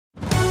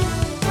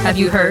Have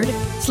you heard?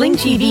 Sling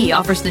TV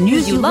offers the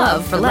news you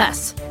love for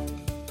less.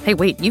 Hey,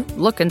 wait, you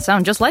look and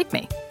sound just like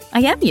me.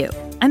 I am you.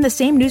 I'm the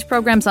same news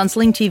programs on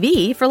Sling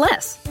TV for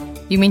less.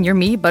 You mean you're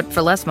me, but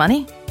for less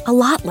money? A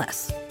lot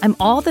less. I'm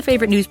all the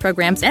favorite news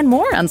programs and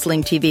more on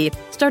Sling TV,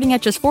 starting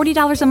at just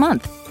 $40 a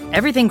month.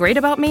 Everything great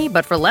about me,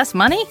 but for less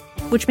money?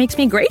 Which makes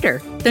me greater,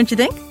 don't you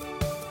think?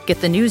 Get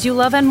the news you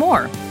love and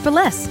more for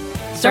less.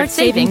 Start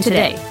saving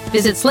today.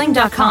 Visit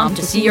sling.com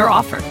to see your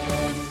offer.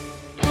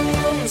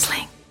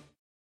 Sling.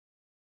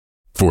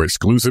 For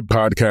exclusive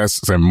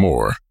podcasts and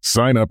more,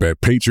 sign up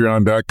at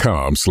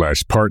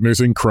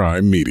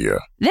patreon.com/partnersincrimemedia.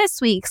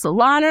 This week's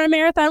Law & Order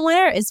Marathon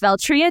winner is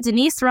Veltria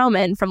Denise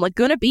Roman from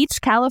Laguna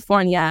Beach,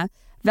 California.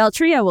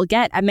 Veltria will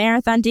get a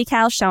marathon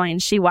decal showing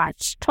she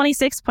watched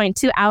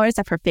 26.2 hours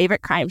of her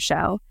favorite crime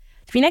show.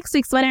 To be next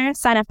week's winner,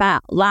 sign up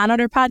at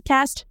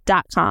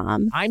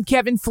lawandorderpodcast.com. I'm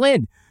Kevin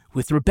Flynn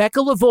with Rebecca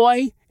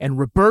Lavoie and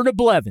Roberta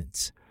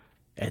Blevins,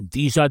 and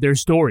these are their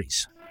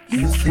stories.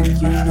 You think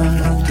you know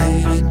who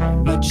did it,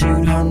 but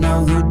you don't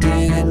know who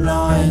did it.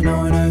 Law and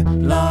order,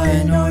 law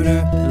and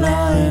order,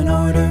 law and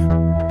order.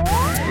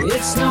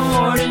 It's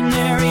no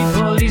ordinary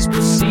police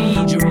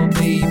procedural,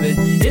 baby.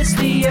 It's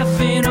the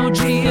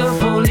FNOG of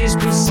police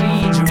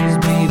procedures,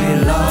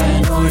 baby. Law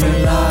and order,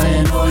 law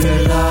and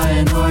order, law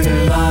and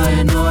order, law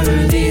and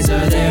order. These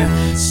are their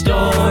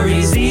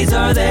stories, these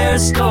are their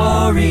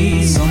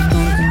stories.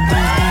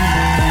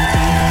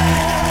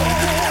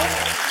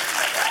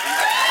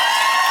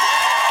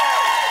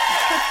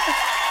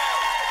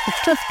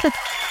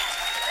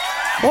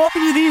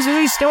 Welcome to These Are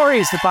These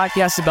Stories, the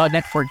podcast about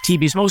network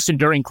TV's most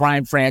enduring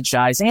crime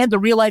franchise and the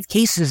real-life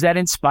cases that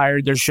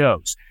inspired their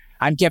shows.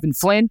 I'm Kevin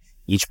Flynn.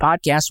 Each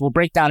podcast will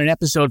break down an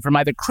episode from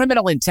either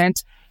Criminal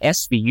Intent,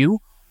 SVU,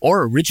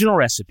 or Original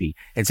Recipe.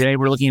 And today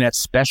we're looking at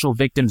Special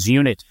Victims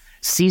Unit,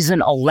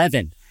 Season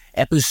 11,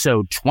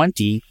 Episode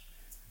 20,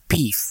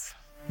 Beef.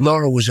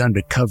 Laura was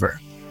undercover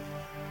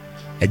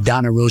at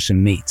Donna Rosa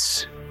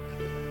Meats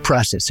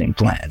processing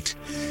plant.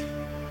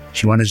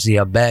 She wanted to see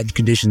how bad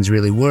conditions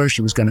really were.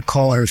 She was going to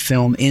call her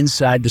film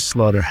Inside the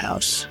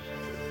Slaughterhouse.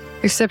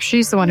 Except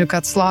she's the one who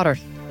got slaughtered.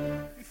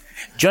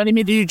 Joining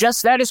me to do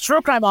just that is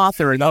true crime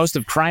author and the host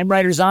of Crime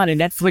Writers On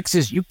and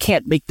Netflix's You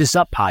Can't Make This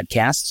Up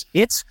podcasts.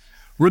 It's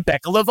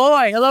Rebecca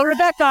Lavoie. Hello,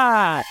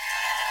 Rebecca.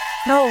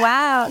 Oh,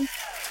 wow.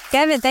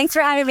 Kevin, thanks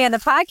for having me on the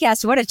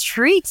podcast. What a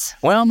treat.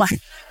 Well,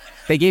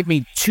 they gave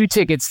me 2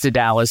 tickets to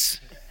Dallas,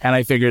 and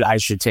I figured I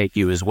should take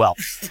you as well.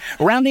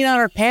 Rounding out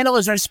our panel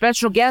is our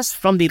special guest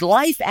from the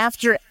Life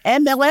After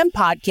MLM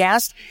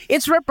podcast.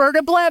 It's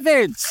Roberta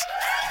Blevins.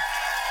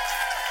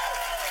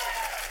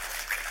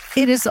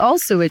 It is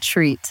also a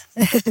treat.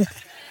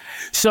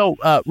 So,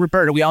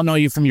 Roberta, we all know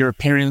you from your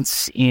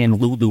appearance in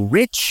Lulu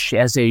Rich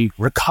as a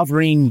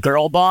recovering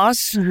girl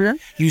boss. Mm-hmm.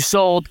 You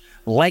sold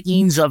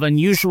leggings of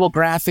unusual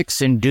graphics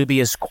and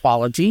dubious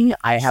quality.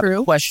 I have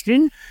a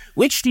question.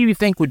 Which do you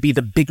think would be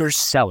the bigger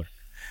seller?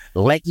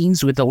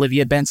 Leggings with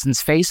Olivia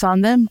Benson's face on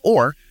them,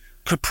 or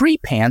capri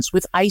pants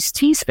with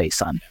Ice-T's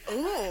face on them?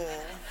 Ooh.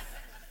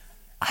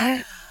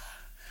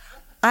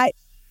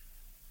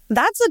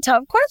 That's a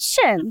tough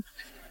question.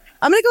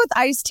 I'm going to go with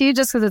Ice-T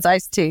just because it's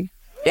Ice-T.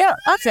 Yeah.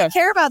 I don't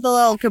care about the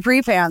little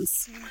capri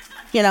pants.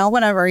 You know,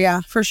 whatever. Yeah,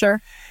 for sure.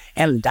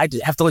 And I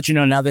have to let you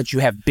know now that you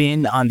have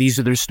been on These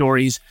Are Their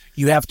Stories,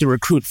 you have to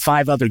recruit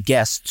 5 other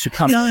guests to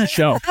come to the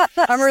show.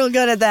 I'm really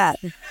good at that.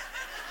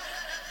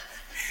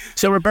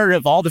 So, Roberta,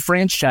 of all the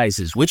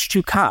franchises, which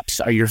 2 cops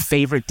are your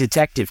favorite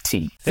detective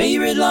team?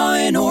 Favorite Law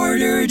and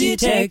Order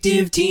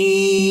detective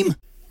team.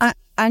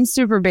 I'm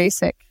super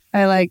basic.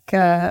 I like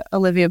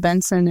Olivia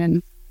Benson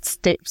and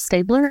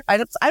Stabler. I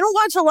don't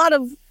watch a lot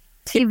of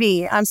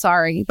TV. I'm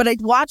sorry, but I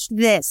watched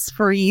this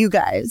for you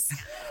guys.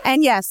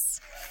 And yes,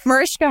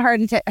 Mariska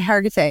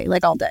Hargitay,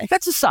 like all day.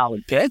 That's a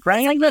solid pick,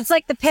 right? It's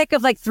like the pick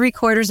of like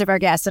 3/4 of our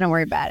guests, so don't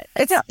worry about it.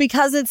 It's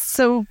because it's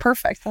so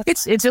perfect.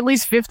 It's at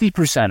least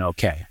 50%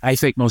 okay. I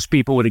think most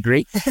people would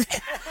agree.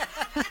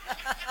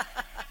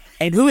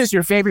 And who is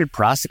your favorite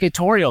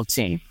prosecutorial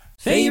team?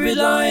 Favorite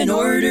Law and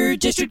Order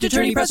District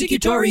Attorney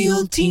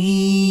Prosecutorial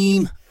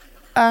Team.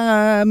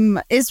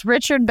 Is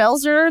Richard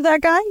Belzer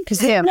that guy? Because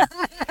him.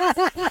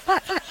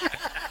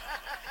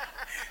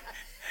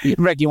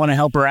 Rick, you want to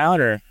help her out,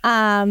 or?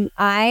 I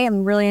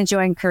am really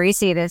enjoying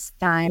Carisi this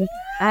time.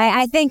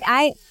 I think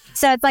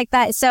so it's like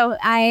that. So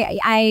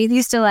I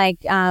used to like,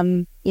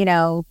 I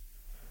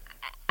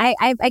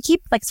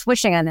keep like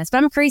switching on this, but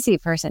I'm a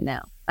Carisi person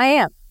now. I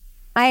am.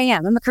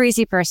 I'm a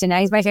Carisi person now.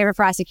 He's my favorite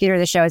prosecutor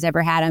the show has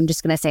ever had. I'm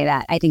just going to say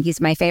that. I think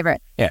he's my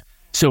favorite. Yeah.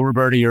 So,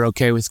 Roberta, you're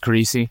okay with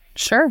Carisi?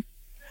 Sure.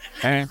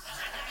 All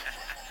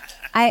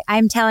right.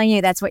 I'm telling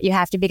you, that's what you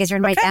have to, because you're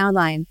in my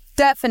downline.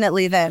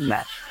 Definitely then.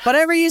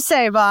 Whatever you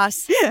say,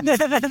 boss.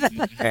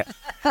 I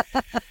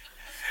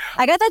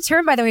got that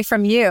term, by the way,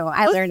 from you.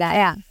 I learned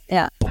that.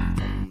 Yeah.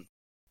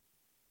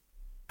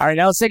 All right,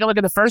 now let's take a look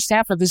at the first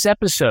half of this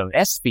episode.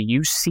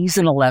 SVU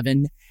Season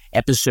 11,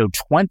 Episode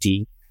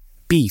 20,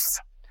 Beef.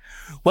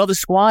 Well, the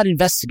squad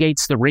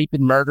investigates the rape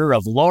and murder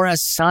of Laura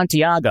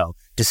Santiago,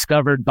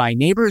 discovered by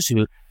neighbors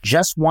who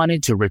just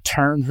wanted to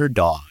return her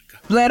dog.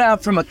 Bled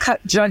out from a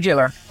cut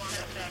jugular.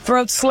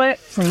 Throat slit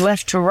from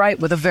left to right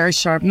with a very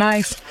sharp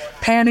knife.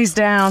 Panties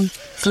down,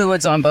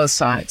 fluids on both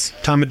sides.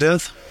 Time of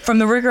death? From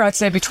the rigor, I'd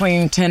say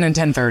between 10 and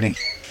 10:30.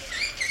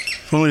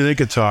 Only they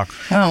could talk.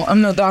 Oh,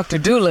 I'm no Dr.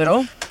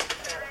 Doolittle,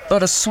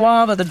 but a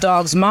swab of the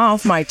dog's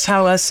mouth might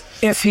tell us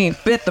if he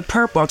bit the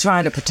perp while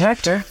trying to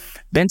protect her.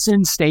 Benson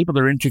and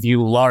Stabler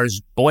interview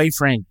Laura's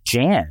boyfriend,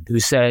 Jan, who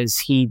says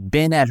he'd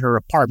been at her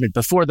apartment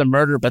before the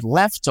murder but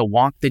left to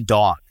walk the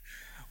dog.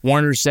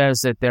 Warner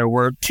says that there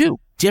were 2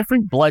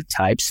 different blood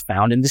types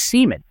found in the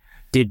semen.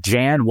 Did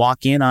Jan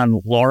walk in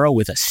on Laura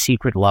with a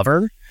secret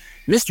lover?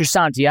 Mr.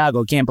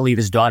 Santiago can't believe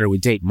his daughter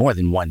would date more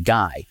than one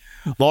guy.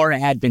 Laura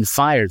had been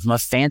fired from a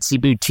fancy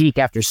boutique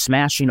after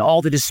smashing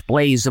all the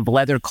displays of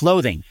leather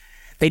clothing.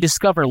 They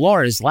discover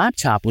Laura's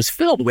laptop was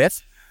filled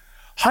with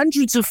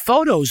hundreds of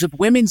photos of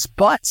women's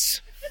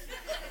butts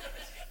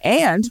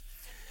and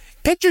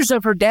pictures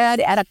of her dad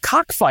at a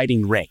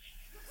cockfighting ring.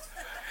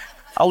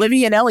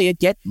 Olivia and Elliot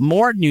get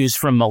more news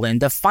from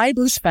Melinda.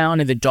 Fibers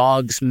found in the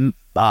dog's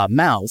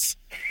mouth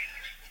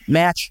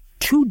match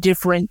 2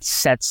 different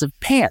sets of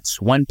pants,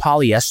 one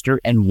polyester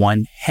and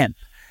one hemp.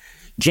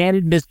 Jan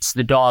admits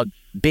the dog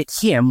bit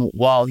him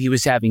while he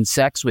was having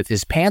sex with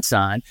his pants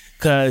on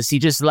because he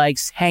just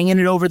likes hanging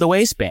it over the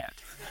waistband.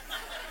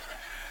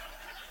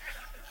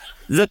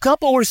 The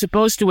couple were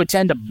supposed to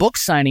attend a book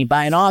signing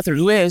by an author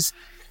who is,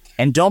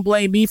 and don't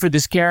blame me for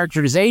this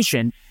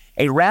characterization,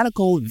 a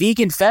radical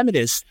vegan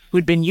feminist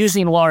who'd been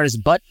using Laura's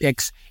butt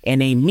pics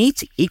in a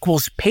meat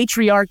equals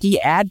patriarchy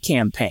ad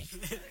campaign.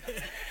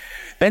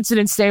 Benson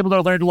and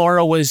Stabler learned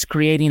Laura was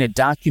creating a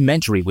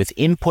documentary with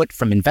input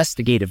from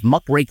investigative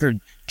muckraker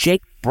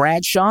Jake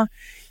Bradshaw.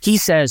 He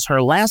says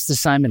her last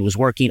assignment was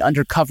working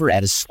undercover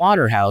at a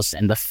slaughterhouse,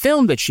 and the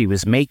film that she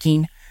was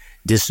making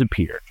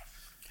disappeared.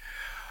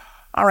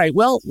 All right,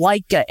 well,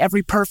 like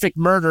every perfect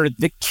murder,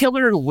 the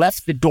killer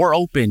left the door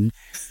open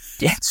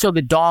so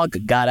the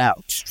dog got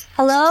out.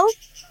 Hello?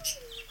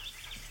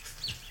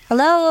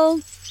 Hello?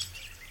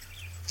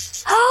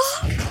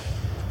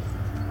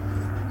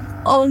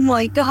 Oh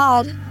my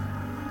God.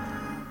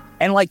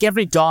 And like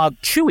every dog,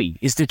 Chewy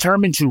is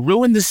determined to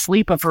ruin the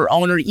sleep of her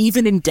owner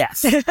even in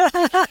death. If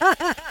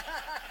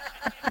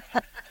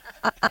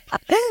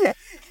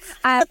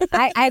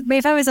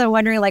I was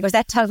wondering, like, was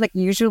that dog like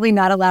usually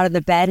not allowed in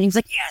the bed? And he was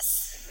like,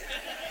 yes.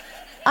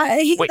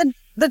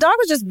 The dog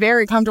was just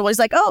very comfortable. He's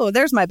like, oh,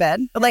 there's my bed.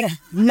 But like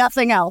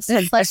nothing else. And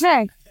it's like,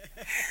 hey.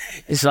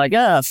 It's like,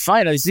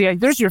 fine. See,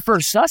 there's your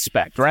first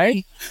suspect,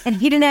 right? And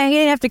he didn't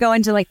have to go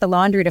into like the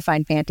laundry to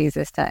find panties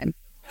this time.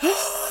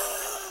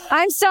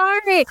 I'm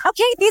sorry.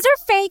 Okay, these are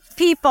fake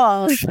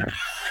people.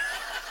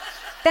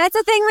 That's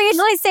the thing we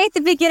usually say at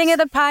the beginning of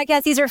the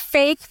podcast. These are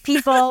fake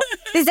people.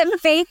 This is a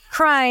fake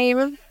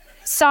crime.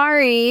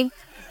 Sorry.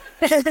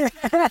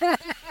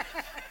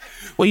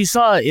 Well, you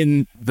saw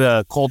in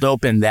the cold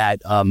open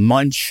that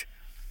Munch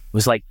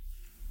was like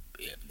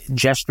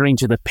gesturing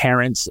to the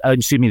parents, to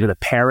the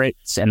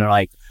parrots, and they're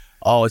like,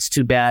 oh, it's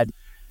too bad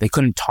they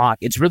couldn't talk.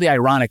 It's really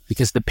ironic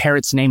because the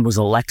parrot's name was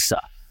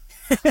Alexa.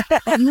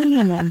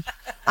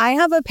 I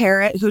have a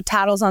parrot who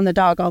tattles on the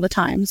dog all the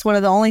time. It's one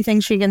of the only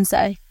things she can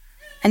say.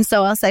 And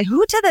so I'll say,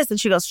 who did this? And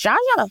she goes,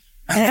 Shaya.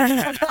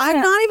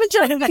 I'm not even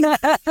joking.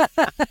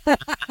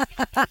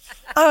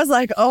 I was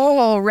like,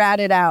 oh, rat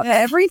it out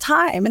every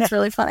time. And it's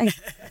really funny.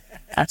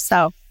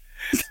 So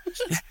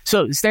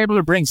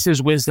Stabler brings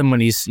his wisdom when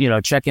he's,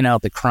 checking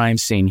out the crime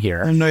scene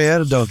here. I didn't know you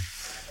had a dog.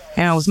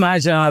 Yeah, it was my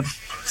job.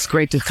 It's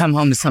great to come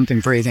home to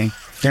something breathing.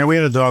 Yeah, we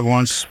had a dog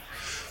once.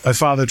 My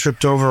father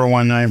tripped over her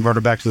one night and brought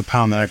her back to the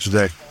pound the next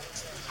day.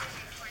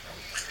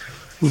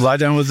 We lie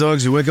down with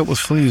dogs, you wake up with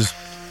fleas.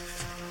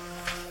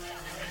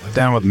 Lie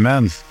down with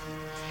men.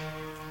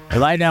 I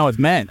lie down with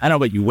men. I don't know,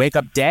 but you wake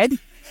up dead?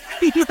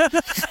 That's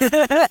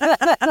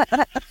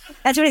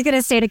what he's going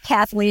to say to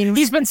Kathleen.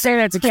 He's been saying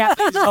that to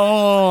Kathleen.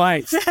 Oh,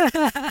 nice.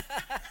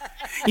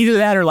 Either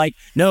that or like,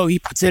 no, he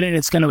puts it in,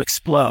 it's going to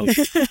explode.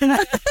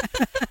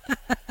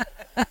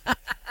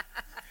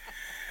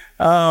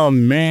 Oh,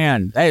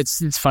 man.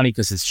 It's funny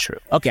because it's true.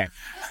 Okay.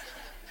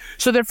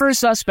 So their first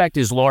suspect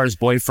is Laura's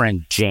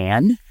boyfriend,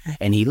 Jan,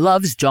 and he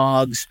loves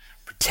dogs,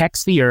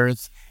 protects the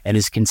earth, and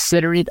is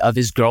considerate of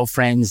his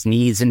girlfriend's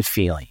needs and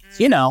feelings.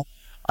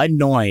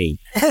 Annoying.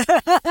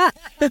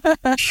 I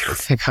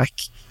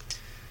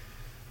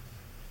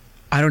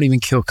don't even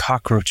kill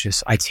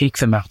cockroaches. I take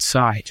them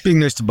outside. Being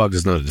next to bugs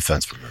is not a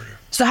defense for murder.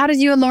 So how did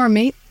you and Laura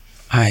meet?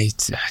 I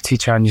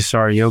teach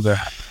Anyasara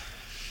yoga.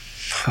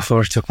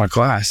 Laura took my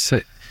class.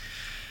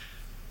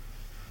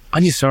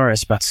 Anyasara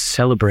is about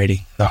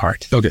celebrating the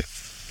heart. Okay,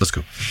 let's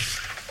go.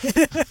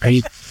 Are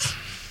you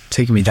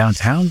taking me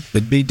downtown?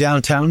 It'd be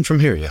downtown from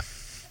here, yeah.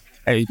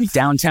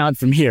 Downtown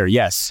from here,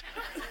 yes.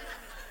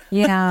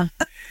 Yeah.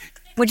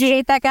 Would you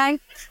date that guy?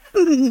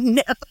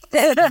 No.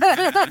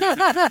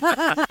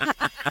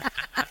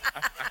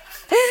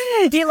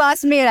 You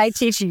lost me and I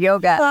teach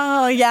yoga.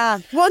 Oh, yeah.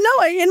 Well,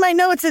 no, in my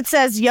notes it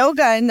says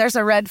yoga and there's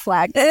a red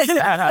flag.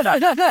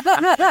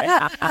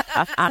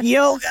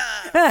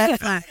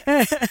 Yoga.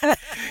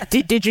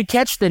 Did you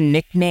catch the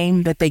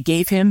nickname that they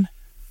gave him?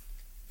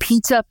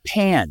 Pizza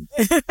Pan.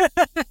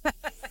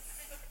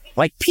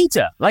 Like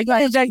pizza.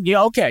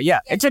 Yeah, okay, yeah.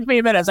 It took me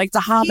a minute. It's like the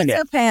hominid.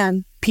 Pizza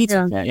Pan.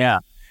 Pizza Pan, yeah.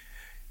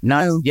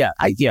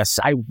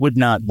 I would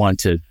not want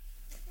to...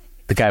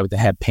 The guy with the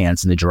head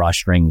pants and the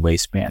drawstring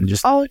waistband.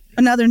 Just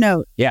another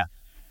note. Yeah.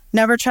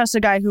 Never trust a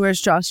guy who wears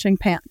drawstring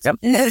pants. Yep.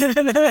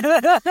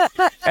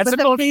 That's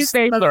an old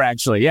Stabler,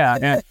 actually.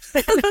 Yeah.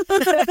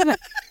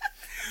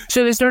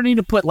 So they're starting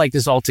to put like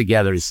this all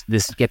together.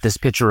 Get this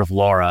picture of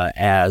Laura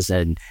as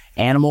an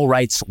animal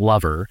rights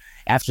lover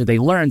after they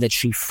learned that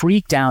she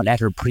freaked out at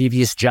her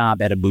previous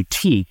job at a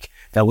boutique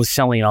that was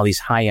selling all these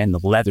high-end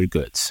leather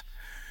goods.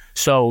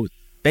 So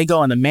they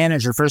go, and the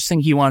manager, first thing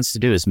he wants to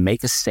do is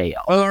make a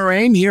sale. Well, our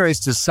aim here is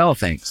to sell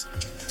things,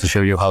 to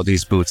show you how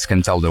these boots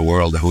can tell the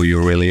world who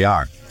you really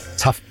are.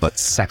 Tough but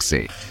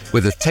sexy,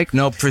 with a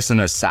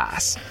take-no-prisoner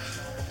sass.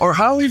 Or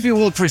how if you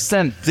will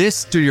present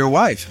this to your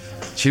wife?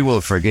 She will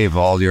forgive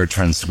all your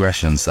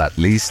transgressions, at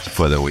least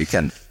for the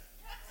weekend.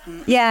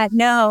 Yeah,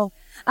 no.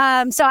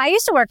 So I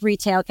used to work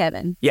retail,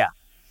 Kevin. Yeah.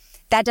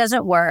 That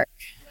doesn't work.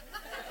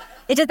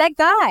 It did that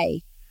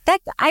guy.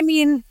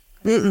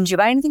 Did you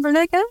buy anything from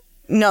that guy?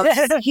 No,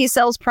 he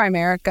sells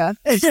Primerica.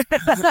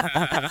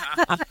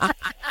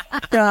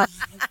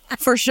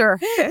 For sure.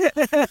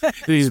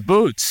 These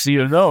boots,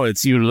 you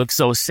look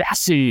so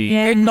sassy.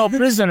 Ain't no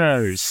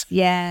prisoners.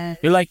 Yeah.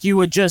 You're like you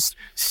would just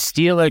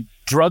steal a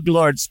drug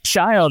lord's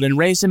child and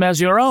raise him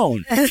as your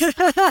own.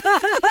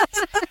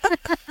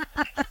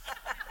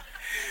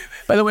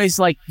 By the way, it's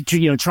like,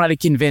 trying to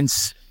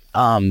convince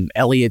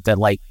Elliot that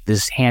like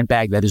this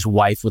handbag, that his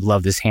wife would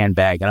love this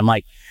handbag. And I'm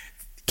like,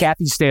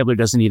 Kathy Stabler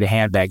doesn't need a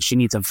handbag. She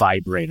needs a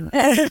vibrator.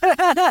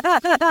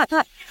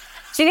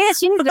 She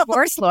needs a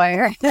divorce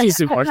lawyer.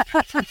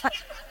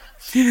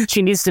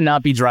 She needs to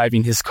not be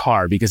driving his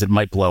car because it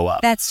might blow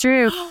up. That's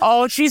true.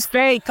 Oh, she's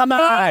fake. Come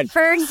on.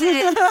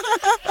 Person.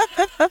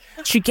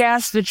 She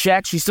cashed the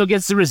check. She still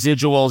gets the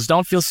residuals.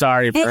 Don't feel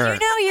sorry for her. You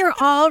know you're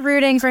all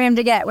rooting for him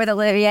to get with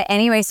Olivia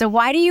anyway, so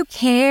why do you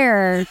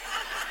care?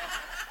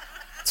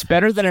 It's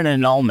better than an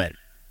annulment.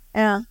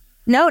 Yeah.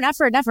 No, not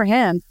for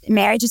him.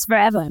 Marriage is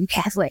forever. I'm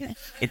Catholic.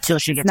 Until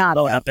she gets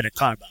blown up in a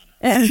car bomb.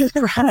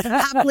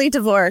 Happily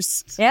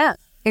divorced. Yeah.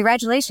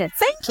 Congratulations.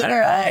 Thank you. All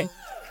right.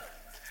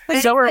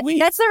 So are we.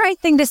 That's the right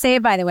thing to say,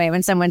 by the way,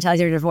 when someone tells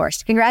you you're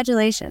divorced.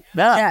 Congratulations.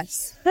 Yeah.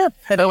 Yes.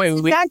 By the way,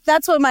 In fact,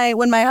 that's what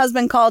when my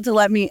husband called to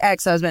let me,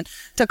 ex-husband,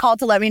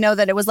 to let me know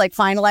that it was like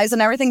finalized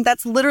and everything.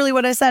 That's literally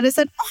what I said. I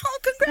said, "Oh,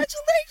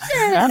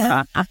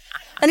 congratulations!"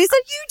 And he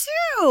said, "You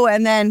too."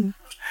 And then,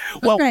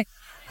 well,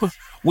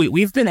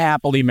 we've been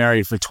happily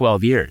married for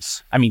 12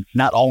 years. I mean,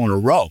 not all in a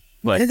row,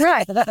 but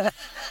right.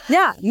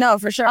 Yeah. No,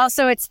 for sure.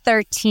 Also, it's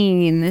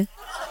 13.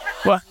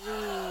 What?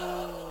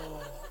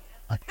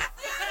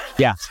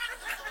 Yeah.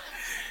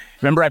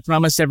 Remember I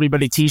promised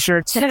everybody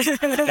T-shirts?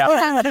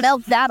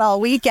 Felt that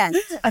all weekend.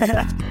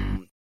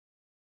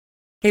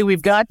 Hey,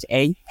 we've got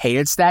Hey,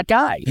 It's That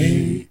Guy.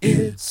 Hey,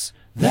 it's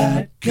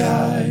that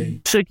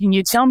guy. So can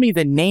you tell me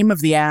the name of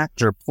the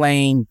actor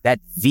playing that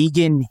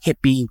vegan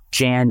hippie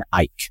Jan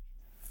Ike?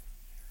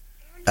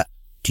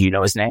 Do you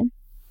know his name?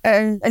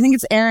 I think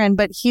it's Aaron,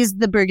 but he's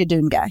the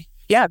Brigadoon guy.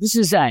 Yeah, this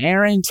is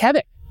Aaron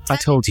Tevick. I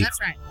told you. That's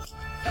right.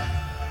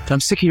 I'm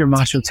sick of your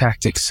macho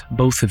tactics,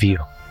 both of you.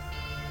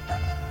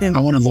 I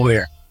want a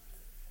lawyer.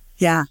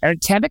 Yeah. Aaron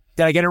Tevick,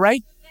 did I get it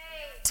right?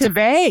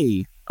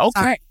 Tevay.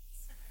 Okay.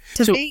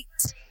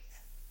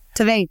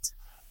 Tevate.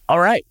 All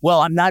right.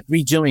 Well, I'm not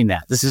redoing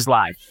that. This is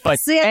live. But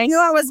see, I knew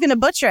I was going to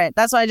butcher it.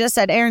 That's why I just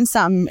said Aaron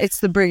something. It's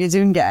the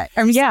Brigadoon guy.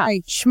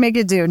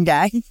 Schmigadoon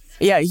guy.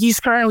 Yeah, he's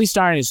currently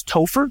starring as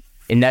Topher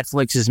in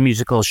Netflix's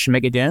musical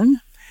Schmigadoon.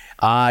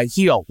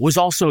 He was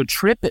also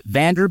Trip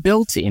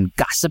Vanderbilt in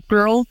Gossip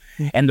Girl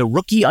and the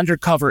rookie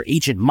undercover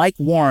agent Mike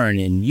Warren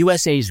in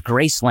USA's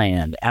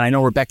Graceland. And I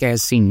know Rebecca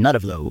has seen none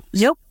of those.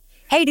 Nope.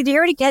 Hey, did you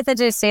already get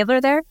the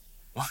Stabler there?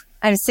 What?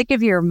 I'm sick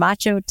of your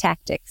macho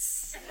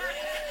tactics.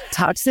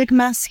 Toxic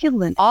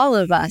masculine. All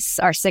of us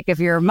are sick of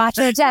your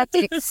macho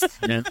tactics.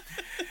 Yeah.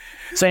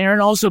 So Aaron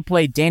also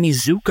played Danny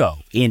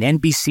Zuko in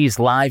NBC's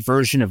live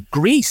version of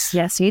Grease.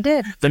 Yes, he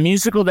did. The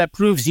musical that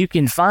proves you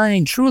can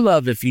find true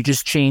love if you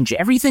just change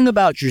everything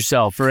about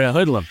yourself for a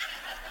hoodlum.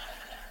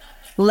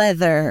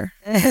 Leather.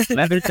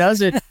 Leather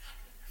does it.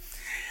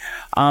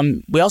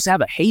 We also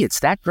have a Hey, It's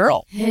That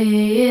Girl.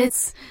 Hey,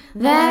 it's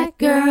that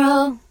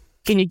girl.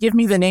 Can you give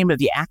me the name of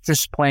the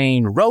actress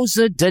playing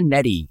Rosa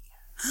Donetti?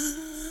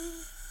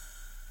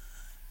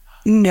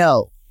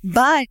 No,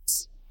 but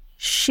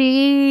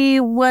she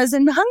was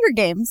in the Hunger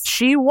Games.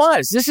 She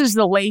was. This is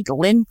the late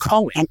Lynn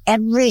Cohen. And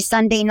every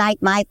Sunday night,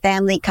 my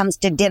family comes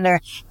to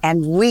dinner,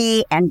 and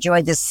we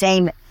enjoy the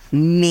same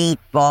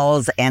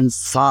meatballs and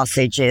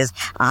sausages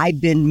I've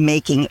been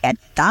making at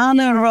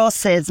Donna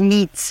Rosa's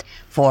Meats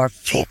for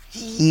 50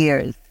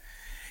 years.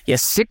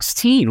 Yes,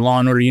 16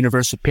 Law & Order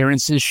Universe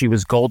appearances. She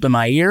was Golda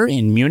Meir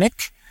in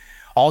Munich.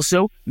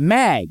 Also,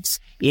 Mags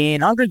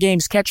in Hunger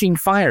Games Catching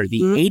Fire,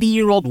 the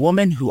 80-year-old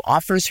woman who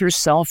offers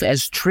herself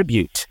as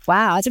tribute.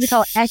 Wow, that's what we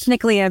call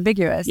ethnically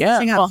ambiguous.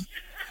 Yeah. Well,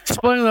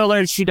 spoiler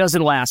alert, she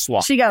doesn't last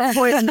long. She got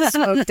poisoned and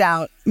smoked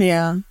out.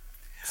 Yeah.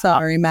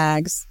 Sorry,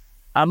 Mags.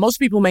 Most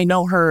people may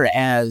know her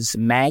as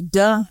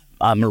Magda,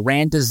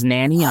 Miranda's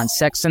nanny on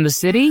Sex and the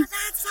City.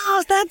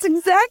 That's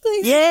exactly.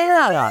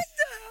 Yeah.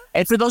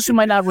 And for those who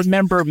might not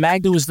remember,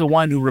 Magda was the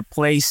one who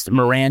replaced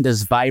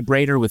Miranda's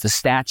vibrator with a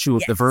statue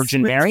of the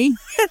Virgin Mary.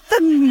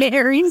 The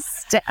Mary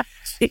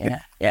statue.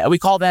 Yeah, we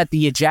call that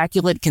the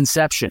ejaculate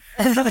conception.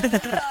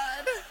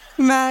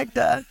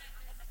 Magda.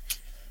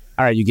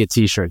 All right, you get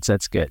T-shirts.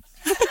 That's good.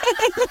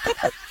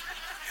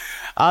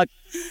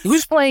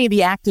 Who's playing the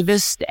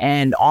activist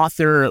and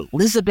author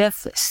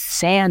Elizabeth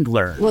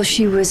Sandler? Well,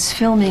 she was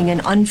filming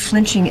an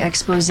unflinching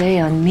expose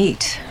on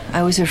meat.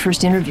 I was her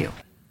first interview.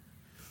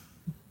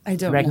 I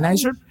don't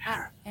recognize her.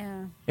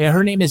 Yeah,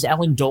 her name is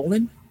Ellen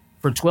Dolan.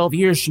 For 12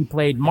 years, she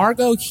played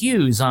Margot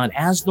Hughes on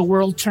As the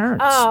World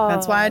Turns. Oh.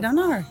 That's why I don't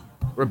know her.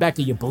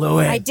 Rebecca, you blew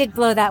it. I did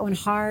blow that one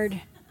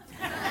hard.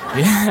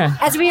 Yeah.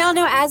 As we all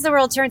know, As the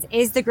World Turns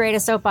is the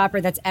greatest soap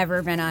opera that's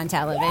ever been on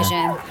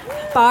television.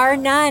 Bar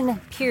none,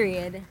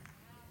 period.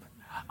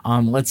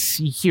 Let's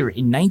see here.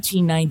 In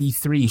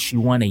 1993, she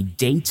won a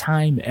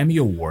Daytime Emmy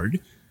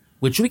Award,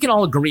 which we can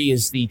all agree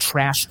is the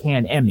trash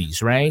can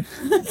Emmys, right?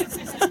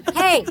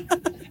 Hey.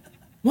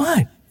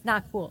 What?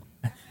 Not cool.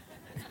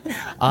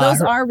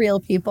 Those are real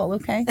people,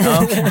 okay?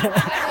 Okay.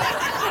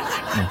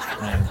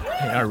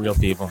 They are real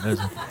people.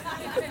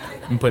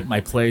 I'm put in my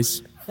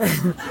place.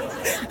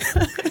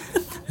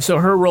 So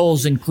her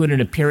roles include an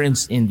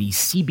appearance in the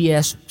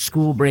CBS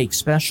School Break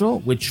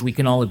Special, which we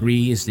can all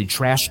agree is the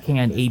trash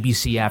can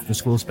ABC after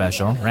school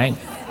special, right?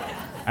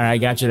 All right, I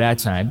got you that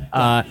time.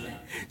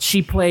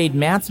 She played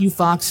Matthew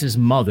Fox's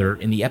mother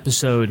in the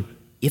episode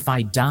If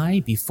I Die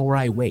Before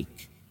I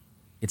Wake.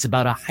 It's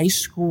about a high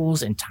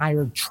school's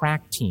entire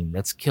track team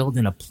that's killed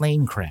in a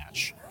plane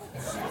crash.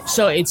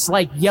 So it's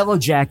like Yellow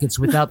Jackets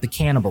without the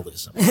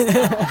cannibalism.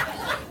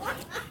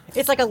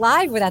 It's like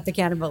Alive without the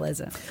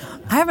cannibalism.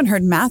 I haven't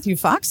heard Matthew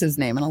Fox's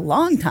name in a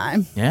long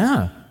time.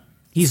 Yeah.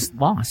 He's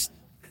lost.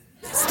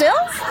 Still?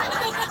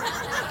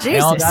 They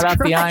all got off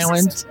the Christ.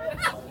 island.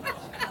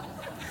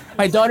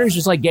 My daughter's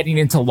just like getting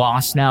into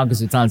Lost now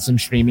because it's on some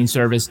streaming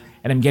service,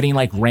 and I'm getting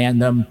like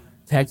random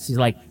texts. He's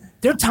like,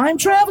 they're time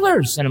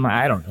travelers. And I'm like,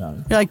 I don't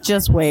know. You're like,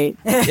 just wait.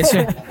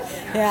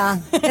 Yeah.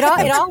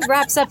 It all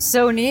wraps up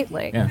so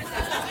neatly. Yeah.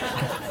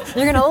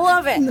 You're going to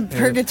love it. In the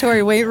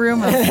purgatory weight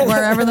room of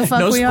wherever the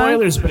fuck No we are.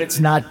 spoilers, but it's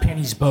not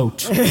Penny's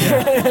boat. So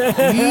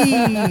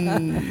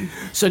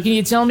can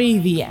you tell me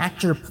the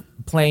actor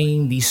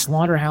playing the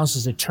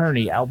slaughterhouse's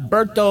attorney,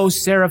 Alberto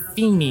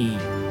Serafini?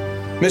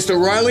 Mr.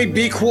 Riley,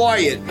 be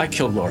quiet. I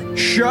killed Laura.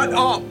 Shut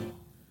up.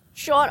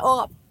 Shut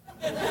up.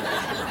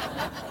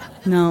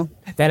 No.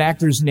 That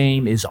actor's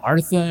name is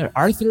Arthur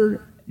oh,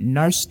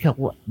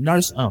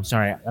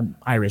 sorry, I'm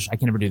Irish. I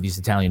can never do these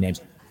Italian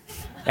names.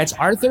 That's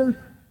Arthur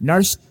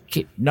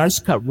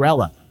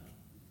Narscarella.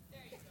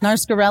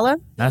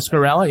 Narscarella?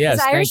 Narscarella, yes.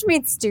 Does Irish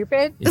mean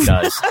stupid? It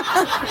does.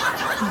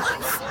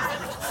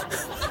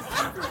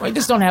 Well, I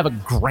just don't have a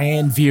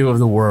grand view of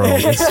the world.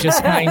 It's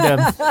just kind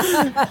of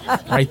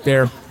right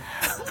there.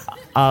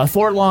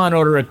 For Law &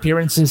 Order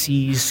appearances,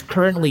 he's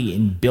currently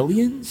in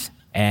Billions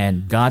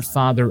and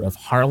Godfather of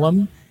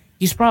Harlem.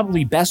 He's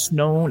probably best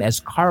known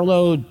as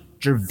Carlo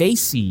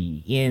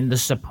Gervasi in The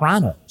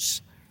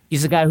Sopranos.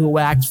 He's the guy who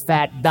whacked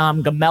Fat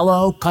Dom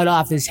Gamello, cut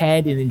off his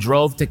head, and then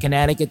drove to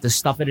Connecticut to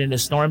stuff it in a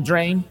storm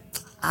drain.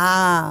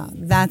 Ah,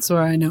 that's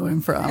where I know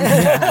him from.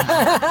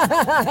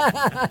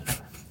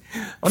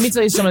 Let me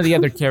tell you some of the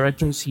other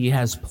characters he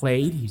has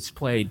played. He's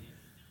played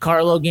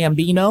Carlo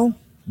Gambino,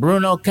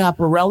 Bruno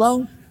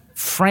Caparello,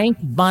 Frank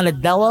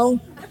Bonadello,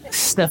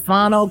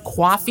 Stefano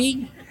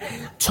Quaffi,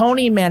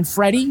 Tony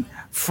Manfredi,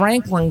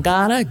 Frank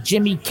Langana,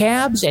 Jimmy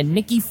Cabs, and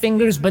Nicky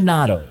Fingers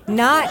Bonato.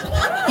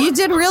 You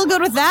did real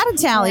good with that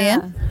Italian.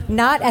 Yeah.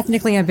 Not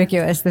ethnically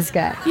ambiguous, this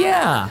guy.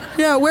 Yeah.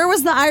 Yeah, where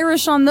was the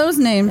Irish on those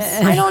names?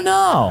 I don't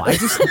know.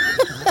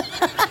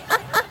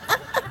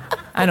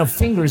 I know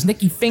Fingers.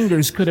 Nicky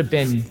Fingers could have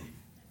been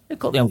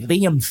called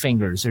Liam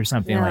Fingers or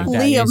something like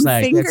that.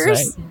 Liam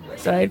Fingers?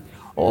 That's right.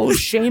 Oh,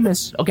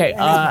 Seamus. Okay.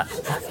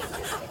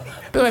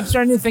 But I'm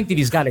starting to think that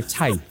he's got a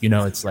type. You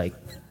know, it's like,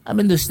 I'm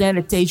in the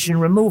sanitation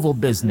removal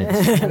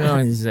business. You know,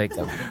 and he's like,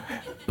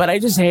 but I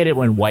just hate it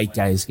when white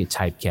guys get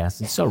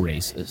typecast. It's so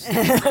racist.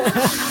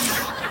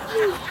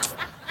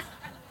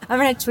 I'm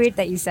going to tweet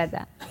that you said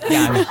that.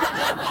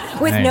 Yeah,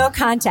 With no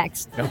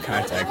context. No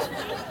context.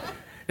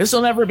 This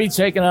will never be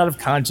taken out of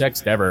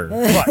context ever.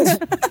 But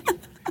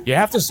you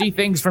have to see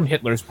things from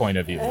Hitler's point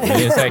of view.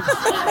 It's like,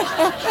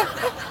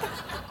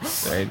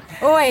 right?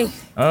 Oi.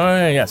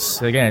 Oh,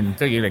 yes. Again,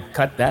 you're going to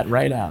cut that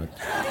right out.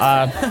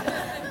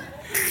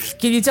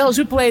 Can you tell us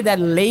who played that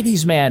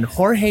ladies' man,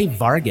 Jorge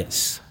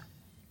Vargas?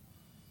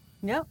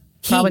 No.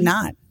 Probably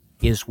not.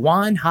 is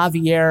Juan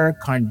Javier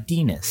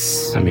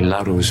Cardenas. I mean,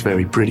 Laura was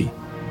very pretty,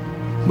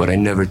 but I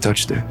never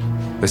touched her.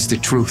 That's the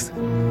truth.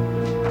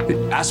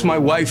 Ask my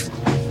wife.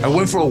 I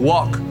went for a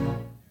walk.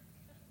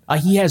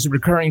 He has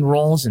recurring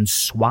roles in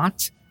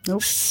SWAT,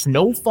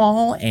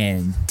 Snowfall,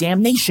 and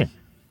Damnation.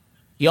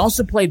 He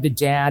also played the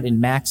dad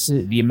in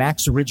the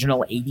Max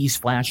original 80s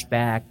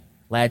flashback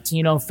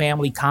Latino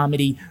family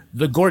comedy,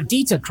 The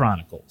Gordita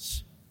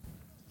Chronicles.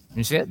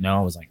 You see it? No,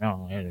 I was like,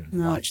 no, I didn't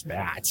watch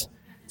that.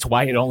 That's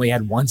why it only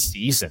had one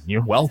season.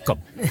 You're welcome.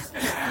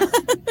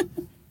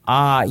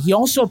 He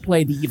also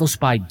played the evil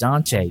spy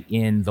Dante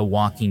in The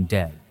Walking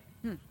Dead.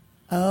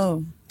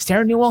 Oh. Is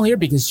Tara Newell here?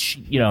 Because,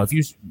 she, if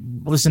you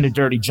listen to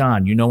Dirty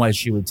John, you know why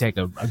she would take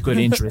a good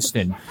interest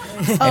in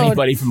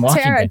anybody from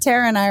Walking Dead.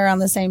 Tara and I are on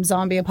the same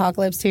zombie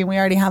apocalypse team. We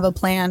already have a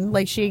plan.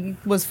 Like, she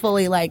was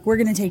fully like, we're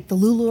going to take the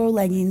Lululemon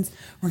leggings.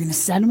 We're going to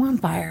set them on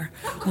fire.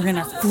 We're going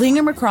to fling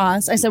them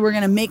across. I said, we're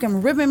going to make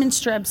them, rip them in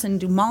strips and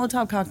do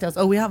Molotov cocktails.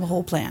 Oh, we have a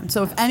whole plan.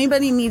 So if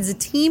anybody needs a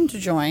team to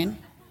join,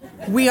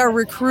 we are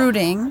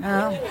recruiting.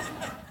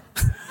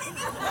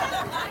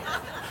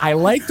 I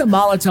like the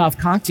Molotov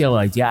cocktail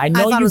idea. I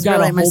know you've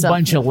got a whole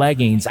bunch of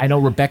leggings. I know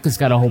Rebecca's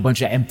got a whole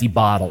bunch of empty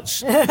bottles.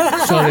 So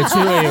the two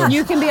of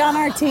you can be on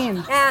our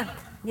team.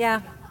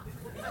 Yeah.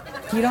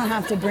 You don't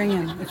have to bring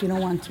him if you don't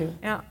want to.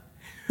 Yeah.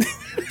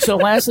 So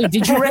lastly,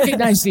 did you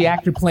recognize the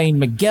actor playing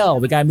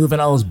Miguel, the guy moving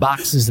all those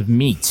boxes of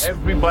meat?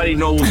 Everybody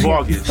knows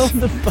Vargas.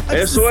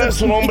 Eso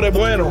es un hombre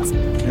bueno.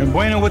 And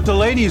bueno with the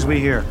ladies, we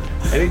hear.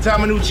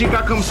 Anytime a new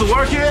chica comes to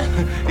work here,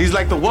 he's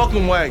like the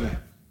welcome wagon.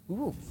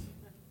 Ooh.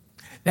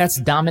 That's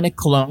Dominic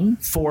Colon,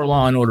 4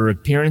 Law and Order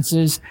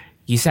appearances.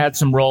 He's had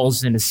some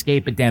roles in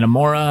Escape at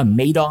Dannemora,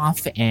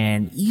 Madoff,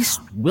 and East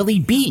Willie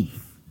B.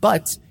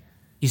 But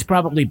he's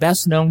probably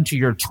best known to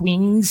your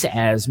tweens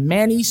as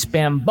Manny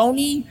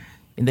Spamboni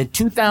in the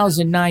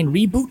 2009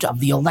 reboot of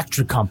The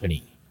Electric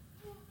Company.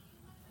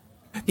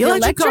 The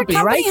Electric Company,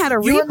 right? Had a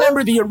reboot? You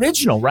remember the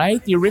original,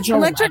 right? The original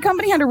Electric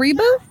Company had a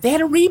reboot? They had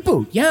a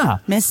reboot, yeah.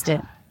 Missed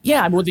it.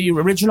 Yeah, well, the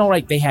original,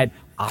 right? They had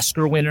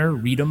Oscar winner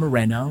Rita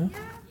Moreno,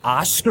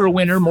 Oscar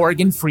winner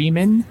Morgan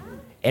Freeman,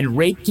 and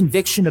rape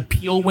conviction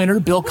appeal winner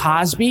Bill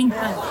Cosby.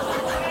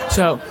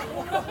 So,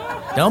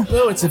 don't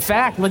boo, it's a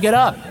fact. Look it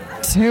up.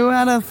 2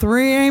 out of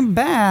 3 ain't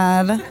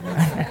bad.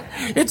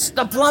 It's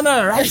the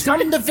plumber. I've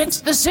come to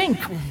fix the sink.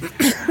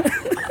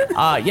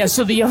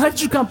 So the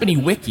Electric Company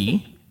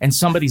Wiki, and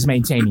somebody's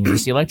maintaining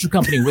this, the Electric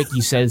Company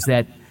Wiki says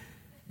that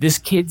this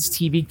kid's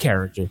TV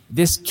character,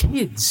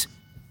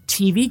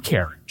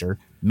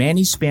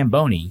 Manny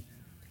Spamboni,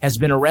 has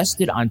been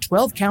arrested on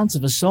 12 counts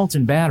of assault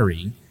and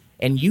battery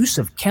and use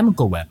of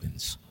chemical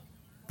weapons.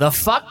 The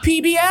fuck,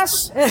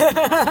 PBS?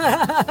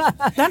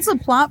 That's a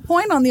plot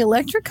point on the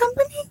Electric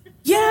Company?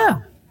 Yeah.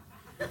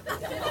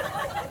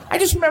 I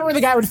just remember the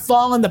guy would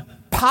fall in the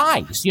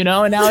pies, and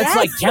now it's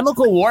like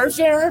chemical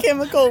warfare.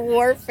 Chemical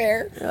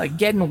warfare. Like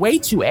getting way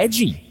too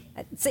edgy.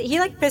 So he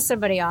pissed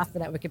somebody off for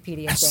that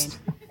Wikipedia change.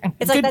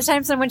 It's like that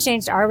time someone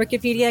changed our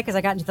Wikipedia because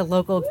I got into the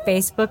local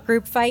Facebook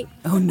group fight.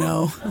 Oh,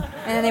 no. And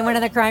then they went to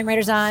the Crime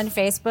Writers on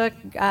Facebook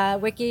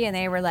wiki, and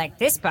they were like,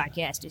 this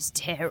podcast is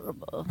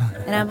terrible.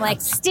 And I'm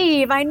like,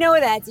 Steve, I know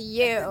that's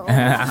you.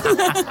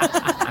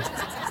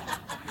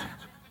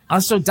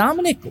 So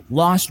Dominic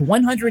lost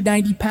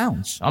 190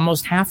 pounds,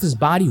 almost half his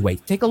body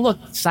weight. Take a look,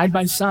 side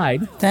by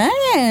side.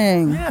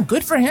 Dang. Yeah,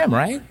 good for him,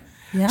 right?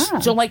 Yeah.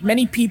 So like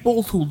many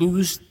people who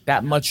lose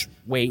that much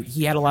weight,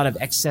 he had a lot of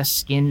excess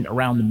skin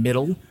around the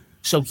middle.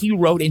 So he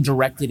wrote and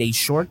directed a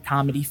short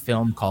comedy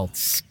film called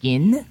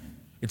Skin.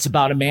 It's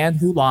about a man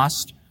who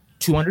lost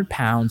 200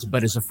 pounds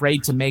but is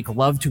afraid to make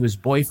love to his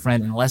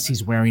boyfriend unless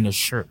he's wearing a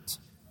shirt.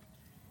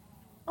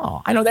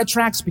 Oh, I know that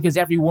tracks because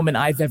every woman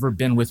I've ever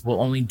been with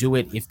will only do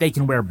it if they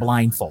can wear a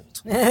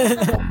blindfold.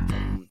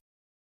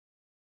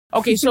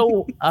 Okay,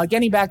 so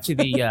getting back to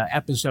the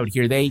episode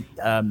here, they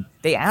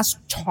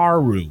asked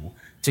Taru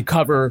to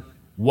cover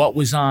what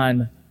was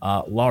on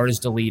Laura's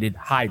deleted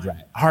hard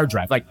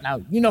drive. Like,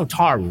 now, you know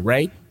Taru,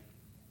 right?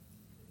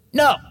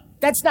 No,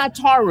 that's not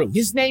Taru.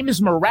 His name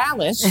is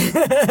Morales.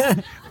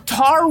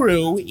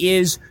 Taru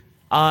is,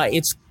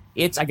 it's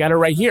I got it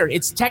right here.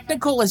 It's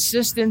Technical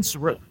Assistance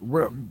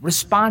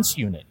Response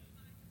Unit.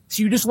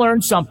 So you just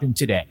learned something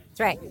today. That's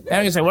right.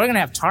 Then you say, we're going to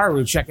have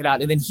Taru check it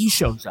out, and then he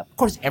shows up. Of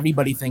course,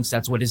 everybody thinks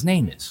that's what his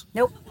name is.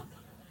 Nope.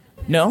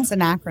 No? It's an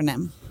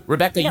acronym.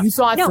 Rebecca, you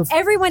thought... I'm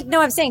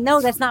saying, no,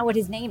 that's not what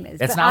his name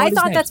is. I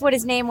thought that's what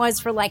his name was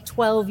for like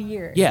 12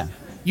 years. Yeah.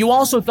 You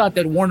also thought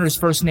that Warner's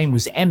first name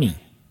was Emmy.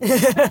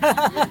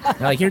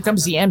 Like, here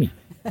comes the Emmy.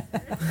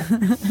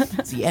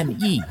 It's the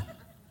M-E.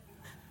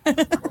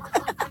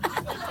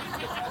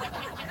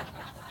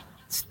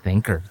 It's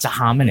thinker. It's a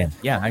homonym.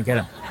 Yeah, I get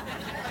it.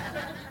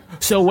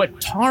 So what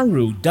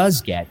Taru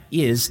does get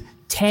is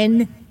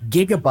 10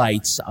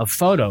 gigabytes of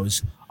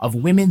photos of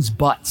women's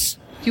butts.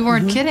 You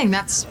weren't kidding.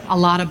 That's a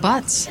lot of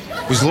butts.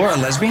 Was Laura a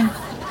lesbian?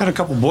 Had a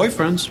couple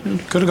boyfriends.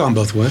 Could have gone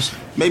both ways.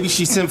 Maybe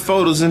she sent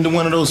photos into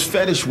one of those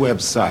fetish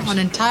websites. An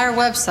entire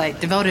website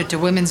devoted to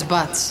women's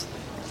butts.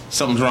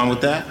 Something's wrong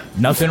with that?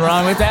 Nothing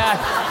wrong with that.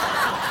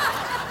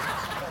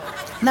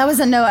 That was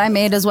a note I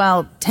made as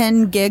well.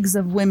 10 gigs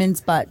of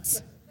women's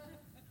butts.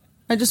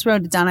 I just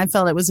wrote it down. I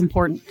felt it was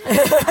important.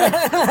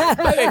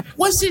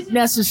 Was it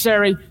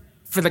necessary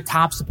for the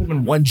cops to put them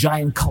in one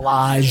giant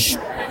collage?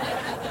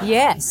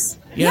 Yes.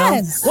 You know?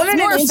 Yes. Wouldn't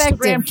More an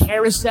Instagram effective.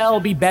 carousel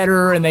be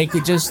better and they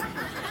could just...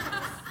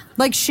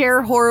 Like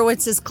Cher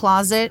Horowitz's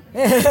closet,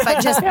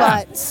 but just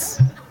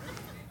butts.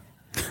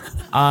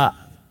 I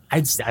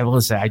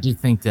will say, I do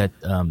think that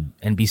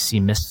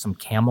NBC missed some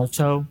camel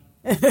toe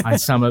on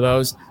some of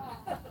those.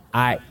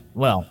 I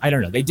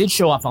don't know. They did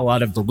show off a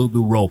lot of the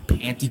LuLaRoe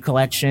panty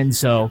collection,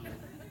 so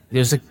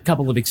there's a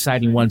couple of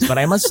exciting ones. But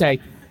I must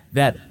say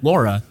that,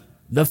 Laura,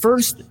 the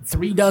first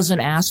 36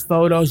 ass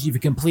photos,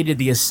 you've completed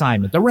the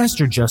assignment. The rest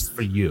are just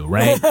for you,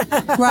 right?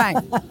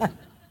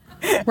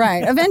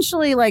 Right.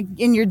 Eventually, like,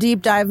 in your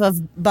deep dive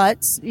of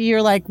butts,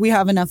 you're like, we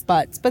have enough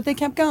butts. But they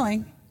kept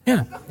going.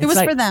 Yeah. It was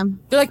like, for them.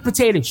 They're like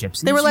potato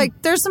chips. They were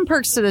like, there's some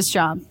perks to this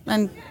job.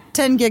 And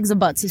 10 gigs of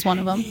butts is one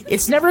of them.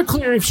 It's never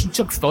clear if she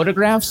took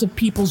photographs of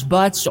people's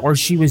butts or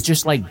she was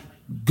just like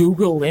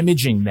Google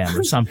imaging them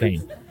or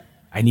something.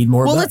 I need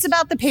more Well, butts. it's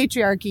about the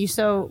patriarchy,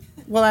 so...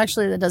 Well,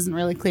 actually, that doesn't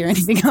really clear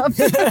anything up.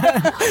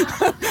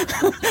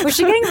 Was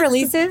she getting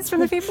releases from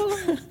the people?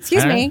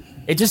 Excuse me.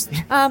 It just...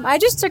 I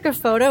just took a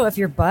photo of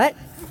your butt.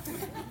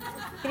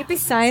 Can you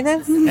please sign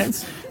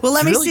this? Well,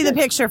 let me see the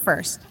picture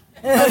first.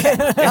 Okay,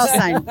 I'll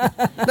sign.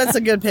 That's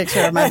a good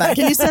picture of my butt.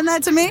 Can you send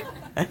that to me?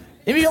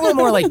 Maybe a little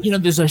more like,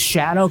 there's a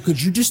shadow.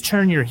 Could you just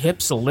turn your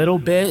hips a little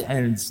bit?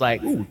 And it's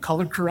like, ooh,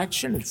 color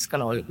correction. It's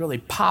going to really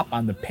pop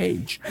on the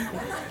page.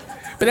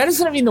 But that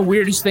isn't even the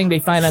weirdest thing they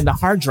find on the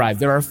hard drive.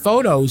 There are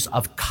photos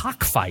of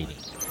cockfighting.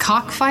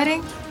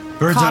 Cockfighting?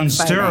 Birds on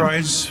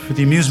steroids for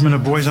the amusement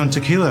of boys on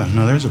tequila.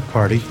 Now there's a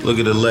party. Look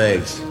at the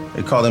legs.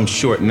 They call them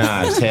short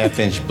knives,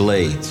 half-inch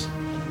blades.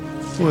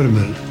 Wait a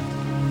minute.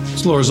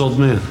 It's Laura's old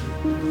man.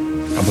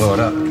 I'll blow it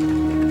up.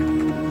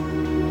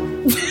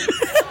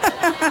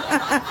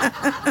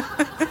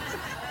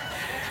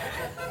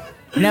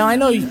 Now, I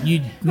know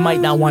you might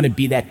not want to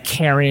be that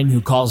Karen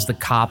who calls the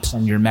cops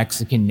on your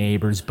Mexican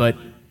neighbors, but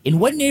in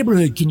what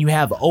neighborhood can you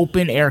have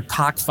open-air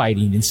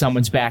cockfighting in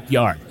someone's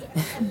backyard?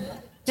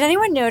 Did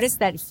anyone notice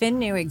that Finn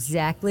knew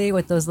exactly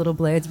what those little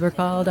blades were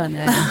called on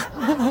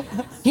that?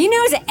 He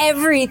knows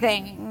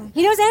everything.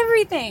 He knows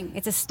everything.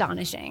 It's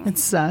astonishing.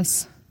 It's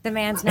sus. The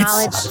man's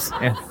knowledge.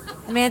 Yeah.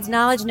 The man's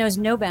knowledge knows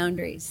no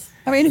boundaries.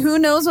 I mean, who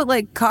knows what,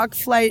 like,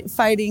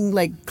 cockfighting,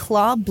 like,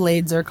 claw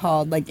blades are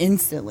called, like,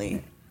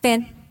 instantly?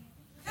 Finn.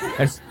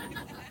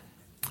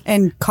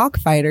 And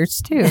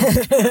cockfighters, too.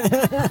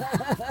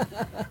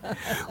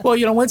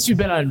 Well, once you've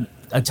been on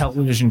a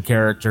television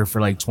character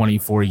for like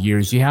 24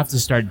 years, you have to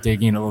start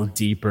digging a little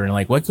deeper and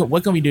like, what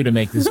can we do to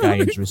make this guy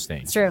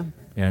interesting? It's true.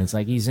 It's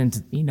like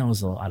he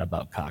knows a lot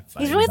about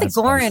cockfighting. He's really the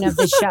Goran of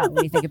this show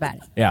when you think about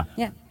it. Yeah.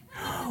 Yeah.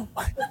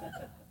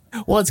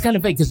 Well, it's kind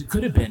of big because it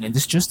could have been, and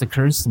this just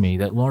occurs to me,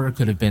 that Laura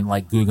could have been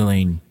like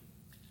Googling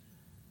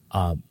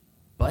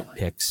butt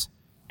pics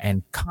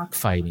and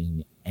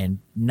cockfighting and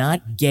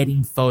not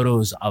getting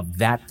photos of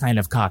that kind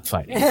of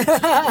cockfighting.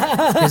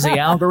 Because the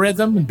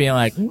algorithm and being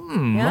like,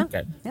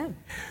 okay. Yeah.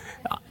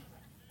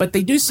 But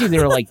they do see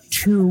there are like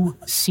 2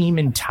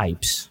 semen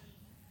types.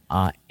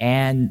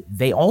 And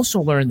they also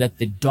learned that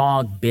the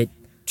dog bit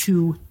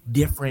 2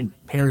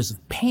 different pairs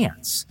of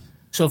pants.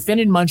 So Finn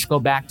and Munch go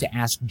back to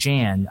ask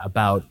Jan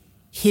about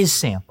his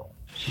sample.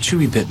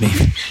 Chewy bit me.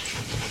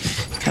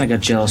 Kind of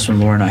got jealous when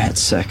Laura and I had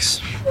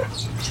sex.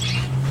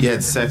 You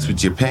had sex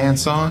with your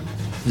pants on?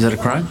 Is that a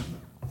crime?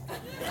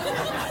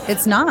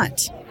 It's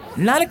not.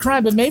 Not a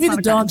crime, but maybe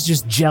the dog's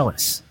just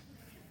jealous.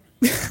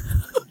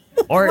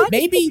 Or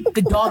maybe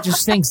the dog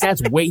just thinks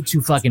that's way too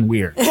fucking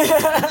weird. Maybe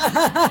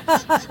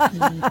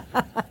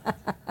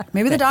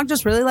the dog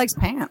just really likes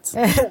pants.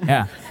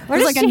 Yeah.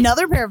 There's like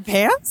another pair of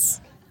pants?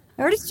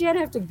 Where does Jen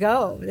have to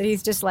go? That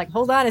he's just like,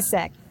 hold on a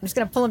sec. I'm just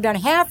going to pull him down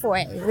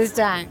halfway this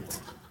time.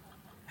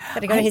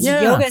 Gotta go to his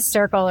yoga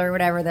circle or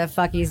whatever the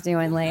fuck he's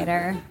doing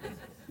later.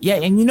 Yeah,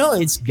 and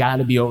it's got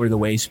to be over the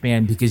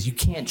waistband because you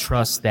can't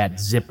trust that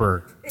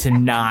zipper to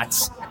not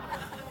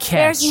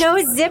catch. There's no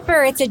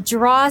zipper. It's a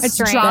drawstring. It's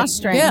a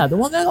drawstring. Yeah, the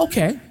one that,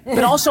 okay.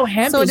 But also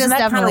hemp, So it isn't is that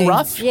kind of definitely-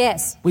 rough?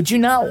 Yes. Would you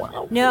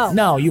not? No.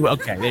 No,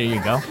 okay, there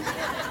you go.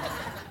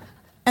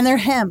 And they're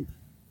hemp.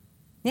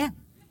 Yeah.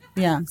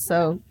 Yeah,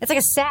 so... It's like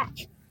a sack.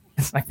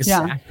 It's like a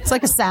Yeah, sack. it's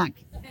like a sack.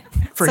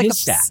 For It's like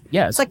his sack,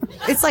 yes.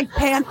 It's like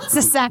pants. It's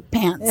a sack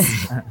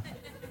pants.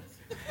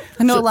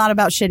 I know a lot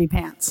about shitty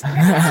pants.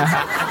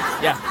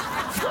 Yeah.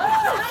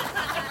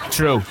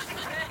 True.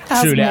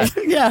 Ask True me. that.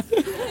 Yeah.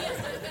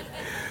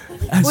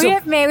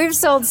 We've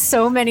sold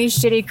so many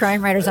shitty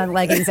crime writers on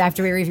leggings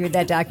after we reviewed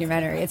that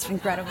documentary. It's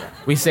incredible.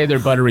 We say they're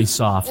buttery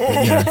soft,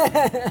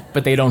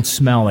 but they don't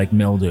smell like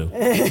mildew.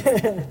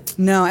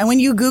 No, and when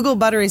you Google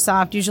buttery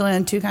soft, usually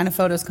on 2 kind of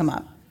photos come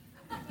up.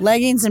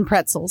 Leggings and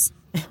pretzels.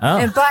 Oh.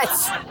 And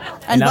butts.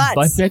 And not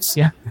butts. butt pics,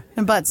 yeah.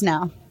 And butts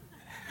now.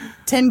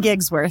 10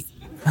 gigs worth.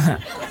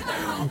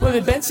 Well,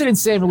 the Benson and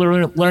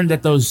Stabler learned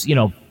that those,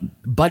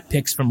 butt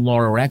pics from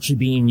Laura were actually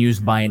being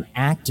used by an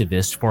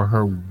activist for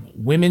her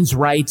women's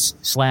rights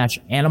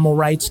 / animal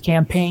rights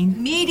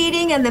campaign. Meat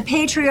eating and the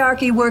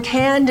patriarchy work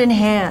hand in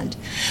hand.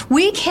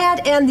 We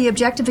can't end the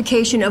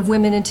objectification of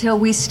women until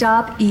we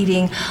stop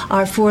eating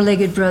our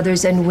four-legged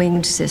brothers and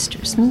winged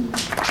sisters.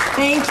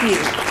 Thank you.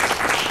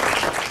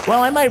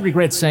 Well, I might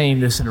regret saying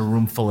this in a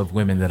room full of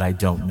women that I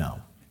don't know.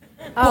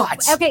 Oh,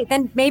 okay,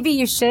 then maybe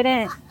you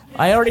shouldn't.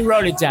 I already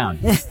wrote it down.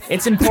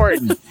 It's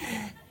important.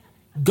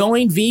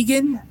 Going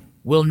vegan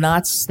will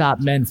not stop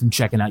men from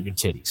checking out your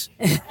titties.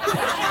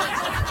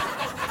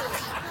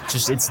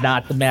 It's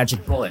not the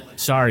magic bullet.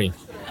 Sorry.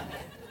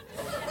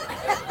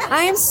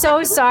 I am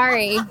so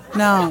sorry.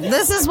 No,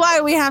 this is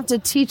why we have to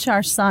teach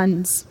our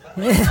sons.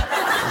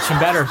 Some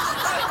better.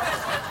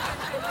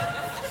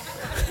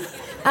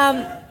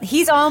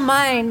 He's all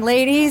mine,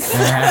 ladies.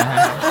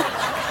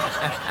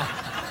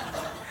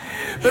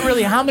 But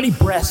really, how many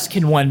breasts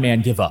can one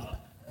man give up?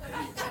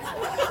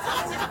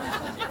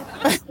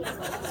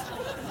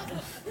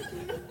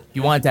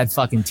 You want that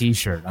fucking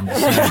t-shirt, I'm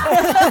just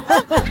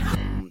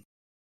saying.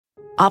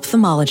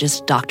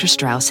 Ophthalmologist Dr.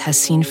 Strauss has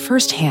seen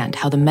firsthand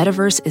how the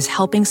metaverse is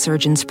helping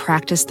surgeons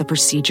practice the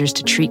procedures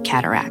to treat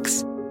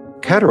cataracts.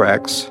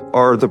 Cataracts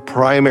are the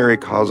primary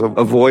cause of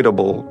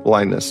avoidable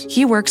blindness.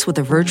 He works with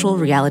a virtual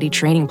reality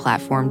training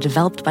platform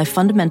developed by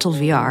Fundamental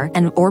VR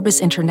and Orbis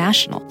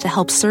International to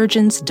help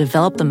surgeons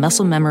develop the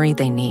muscle memory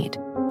they need.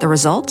 The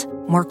result?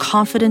 More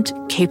confident,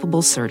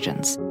 capable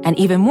surgeons. And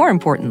even more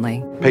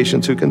importantly,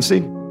 patients who can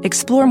see.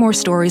 Explore more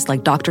stories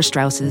like Dr.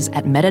 Strauss's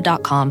at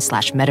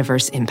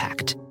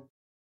meta.com/metaverseimpact.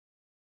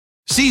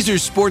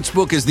 Caesars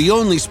Sportsbook is the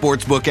only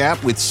sportsbook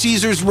app with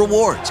Caesars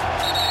Rewards.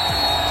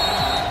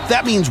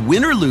 That means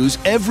win or lose,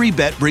 every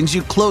bet brings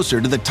you closer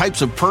to the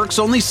types of perks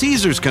only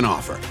Caesars can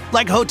offer,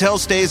 like hotel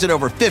stays at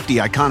over 50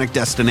 iconic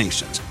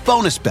destinations,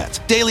 bonus bets,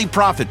 daily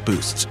profit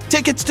boosts,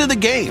 tickets to the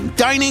game,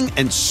 dining,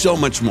 and so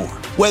much more.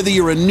 Whether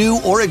you're a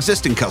new or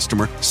existing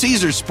customer,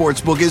 Caesars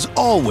Sportsbook is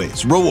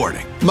always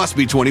rewarding. Must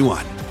be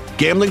 21.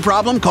 Gambling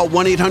problem? Call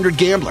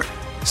 1-800-GAMBLER.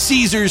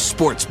 Caesars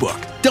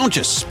Sportsbook. Don't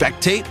just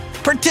spectate,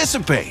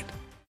 participate.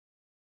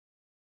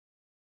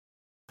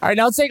 All right,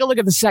 now let's take a look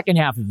at the second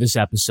half of this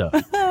episode.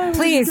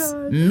 Please.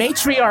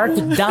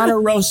 Matriarch Donna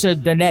Rosa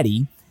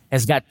Donetti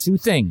has got two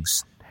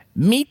things.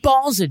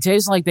 Meatballs that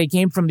taste like they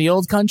came from the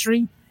old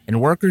country,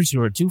 and workers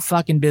who are too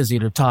fucking busy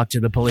to talk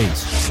to the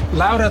police.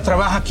 Laura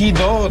trabaja aquí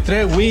 2 or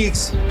 3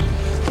 weeks.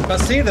 But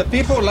see, the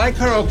people like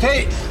her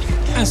okay.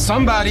 And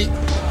somebody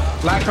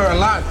like her a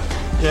lot.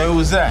 Yeah, who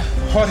was that?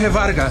 Jorge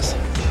Vargas.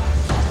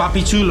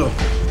 Papi Chulo.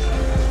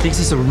 Thinks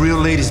he's a real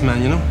ladies'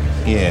 man, you know?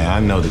 Yeah, I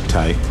know the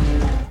type.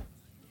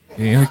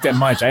 You look that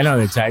much. I know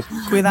the type.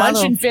 Cuidado.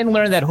 Munch and Finn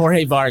learned that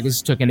Jorge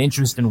Vargas took an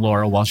interest in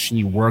Laura while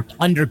she worked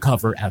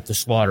undercover at the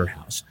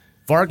slaughterhouse.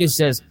 Vargas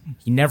says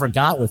he never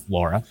got with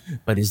Laura,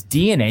 but his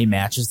DNA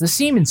matches the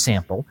semen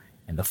sample,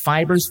 and the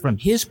fibers from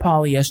his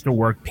polyester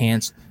work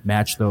pants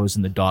match those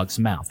in the dog's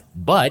mouth.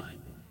 But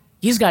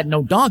he's got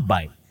no dog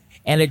bite,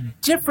 and a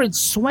different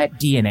sweat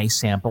DNA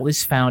sample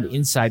is found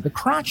inside the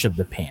crotch of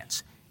the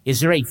pants. Is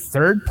there a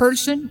third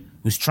person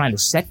who's trying to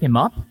set him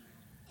up?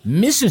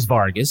 Mrs.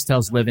 Vargas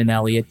tells Liv and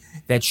Elliot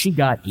that she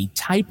got a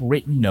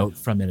typewritten note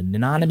from an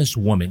anonymous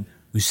woman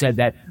who said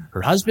that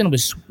her husband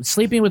was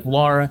sleeping with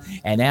Laura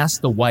and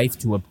asked the wife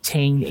to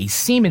obtain a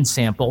semen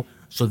sample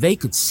so they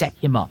could set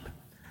him up.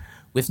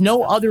 With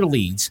no other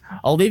leads,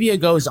 Olivia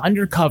goes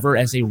undercover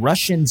as a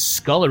Russian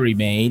scullery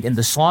maid in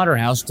the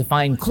slaughterhouse to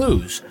find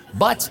clues.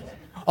 But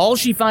all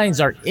she finds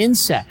are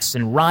insects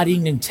and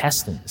rotting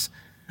intestines.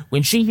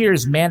 When she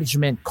hears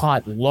management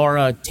caught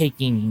Laura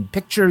taking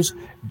pictures,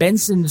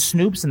 Benson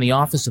snoops in the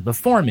office of the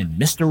foreman,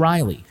 Mr.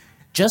 Riley.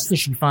 Just as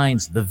she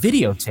finds the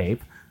videotape,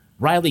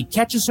 Riley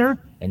catches her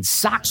and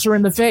socks her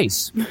in the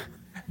face.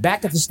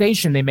 Back at the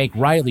station, they make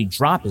Riley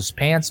drop his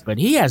pants, but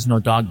he has no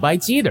dog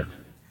bites either.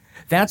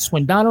 That's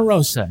when Donna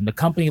Rosa and the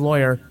company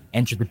lawyer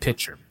enter the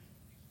picture.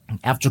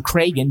 After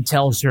Cragen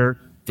tells her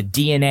the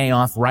DNA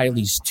off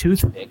Riley's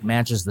toothpick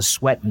matches the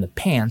sweat in the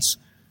pants,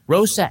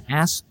 Rosa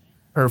asks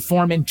her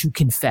foreman to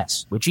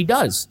confess, which he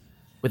does,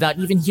 without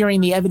even hearing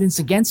the evidence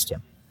against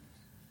him.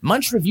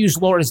 Munch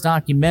reviews Laura's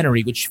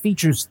documentary, which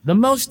features the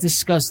most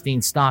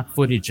disgusting stock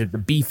footage of the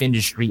beef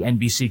industry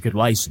NBC could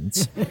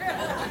license.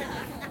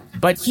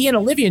 But he and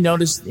Olivia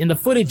noticed in the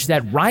footage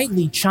that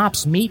Riley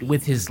chops meat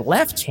with his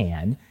left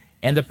hand,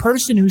 and the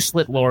person who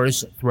slit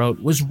Laura's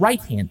throat was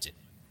right-handed.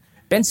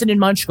 Benson and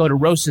Munch go to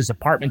Rosa's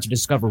apartment to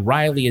discover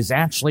Riley is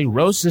actually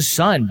Rosa's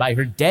son by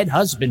her dead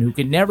husband, who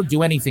can never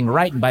do anything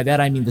right, and by that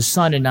I mean the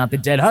son and not the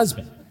dead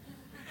husband.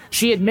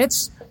 She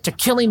admits to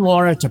killing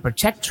Laura to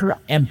protect her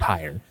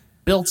empire,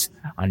 built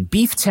on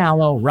beef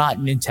tallow,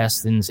 rotten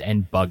intestines,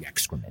 and bug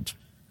excrement.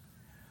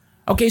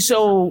 Okay,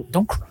 so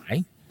don't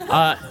cry.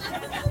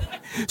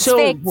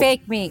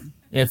 Fake meat.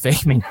 Yeah,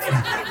 fake meat.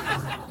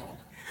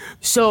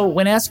 So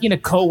when asking a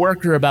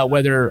coworker about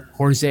whether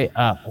Jorge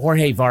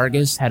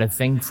Vargas had a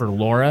thing for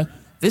Laura,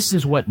 this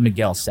is what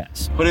Miguel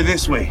says. Put it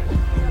this way.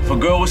 For a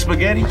girl with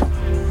spaghetti,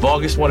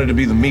 Vargas wanted to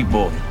be the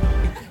meatball.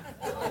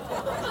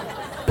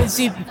 But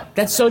see,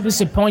 That's so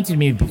disappointing to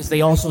me because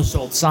they also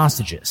sold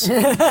sausages.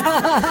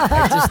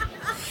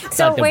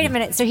 So wait a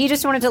minute. So he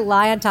just wanted to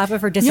lie on top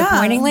of her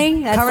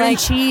disappointingly? Yeah. Covered in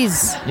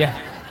cheese. Yeah.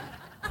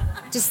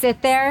 Just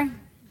sit there?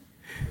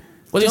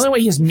 Well, the only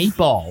way his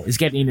meatball is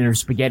getting in her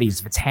spaghetti is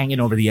if it's hanging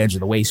over the edge of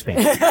the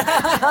waistband.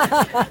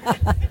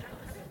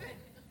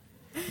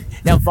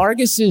 Now,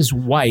 Vargas's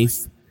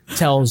wife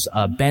tells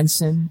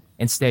Benson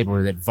and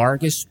Stabler that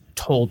Vargas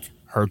told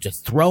her to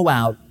throw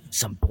out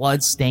some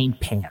blood-stained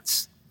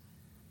pants.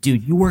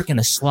 Dude, you work in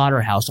a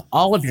slaughterhouse.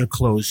 All of your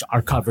clothes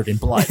are covered in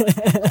blood.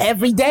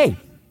 Every day.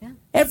 Yeah.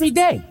 Every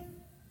day.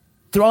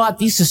 Throw out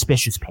these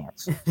suspicious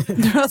pants.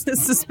 Throw out the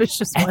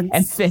suspicious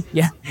ones.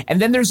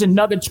 And then there's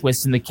another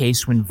twist in the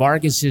case when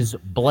Vargas's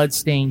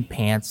blood-stained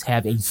pants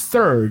have a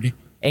third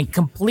and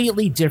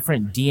completely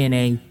different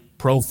DNA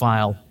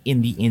profile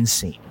in the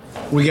inseam.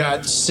 We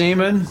got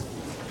semen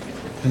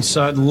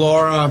inside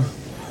Laura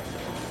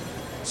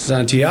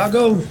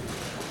Santiago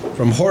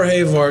from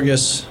Jorge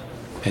Vargas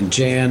and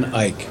Jan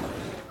Ike.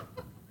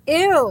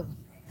 Ew.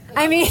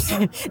 I mean,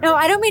 no,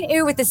 I don't mean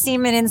ew with the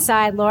semen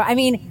inside, Laura. I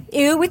mean,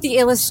 ew with the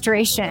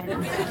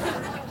illustration.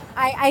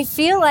 I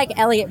feel like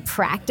Elliot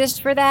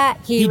practiced for that.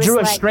 He drew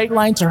a straight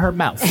line to her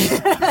mouth.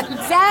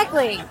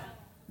 Exactly.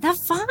 The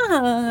fun.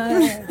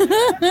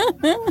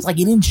 It's like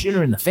he didn't shoot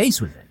her in the face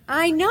with it.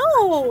 I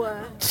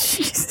know.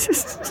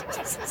 Jesus.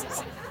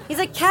 He's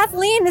like,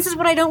 Kathleen, this is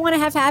what I don't want to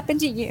have happen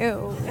to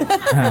you.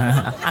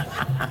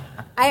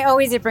 I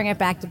always bring it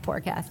back to poor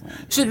Kathleen.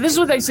 So this is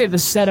what they say the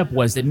setup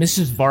was, that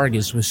Mrs.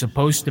 Vargas was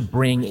supposed to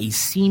bring a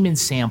semen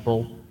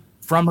sample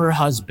from her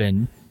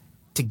husband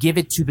to give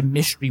it to the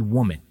mystery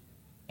woman.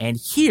 And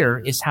here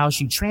is how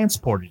she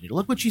transported it.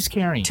 Look what she's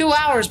carrying. 2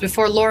 hours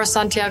before Laura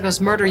Santiago's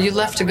murder, you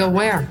left to go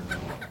where?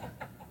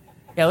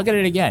 Yeah, look at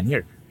it again.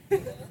 Here.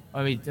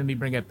 Let me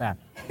bring it back.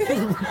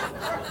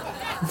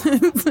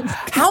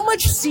 How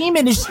much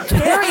semen is she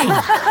carrying?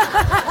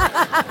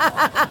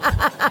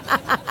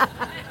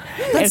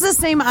 That's the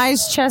same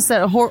ice chest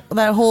that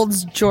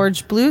holds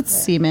George Bluth's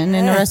semen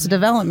in Arrested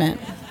Development.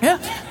 Yeah.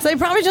 So they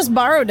probably just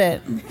borrowed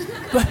it.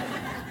 But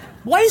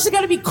why does it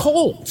got to be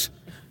cold?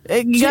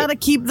 You got to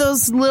keep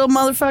those little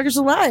motherfuckers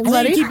alive,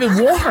 buddy. Keep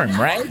it warm,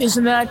 right?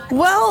 Isn't that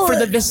for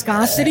the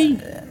viscosity?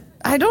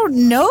 I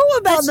don't know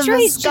about That's the true.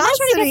 viscosity. She's not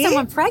trying to get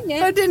someone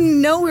pregnant. I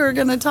didn't know we were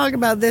going to talk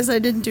about this. I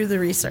didn't do the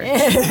research.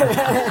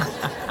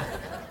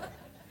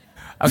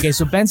 Okay,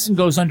 so Benson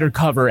goes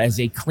undercover as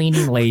a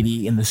cleaning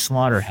lady in the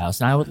slaughterhouse.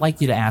 Now, I would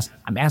like you to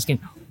I'm asking,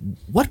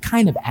 what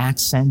kind of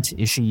accent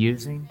is she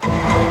using?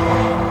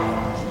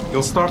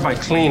 You'll start by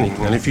cleaning,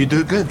 and if you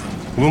do good,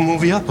 we'll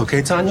move you up,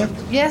 okay, Tanya?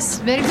 Yes,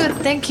 very good.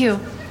 Thank you.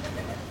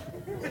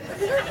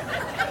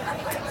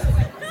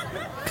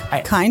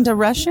 Kind of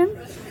Russian?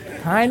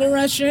 Kind of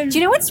Russian? Do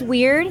you know what's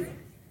weird?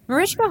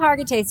 Mariska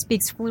Hargitay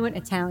speaks fluent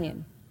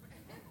Italian,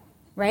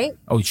 right?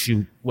 Oh,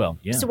 shoot. Well,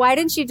 yeah. So why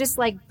didn't she just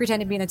pretend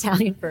to be an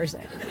Italian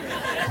person?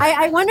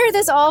 I wonder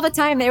this all the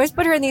time. They always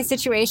put her in these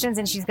situations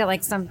and she's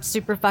got some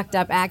super fucked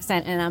up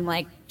accent, and I'm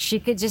like, she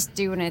could just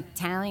do an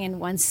Italian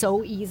one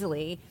so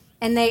easily.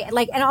 And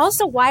and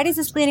also, why does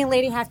this cleaning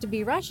lady have to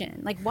be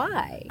Russian?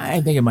 Why?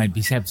 I think it might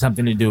have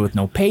something to do with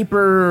no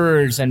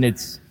papers, and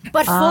it's...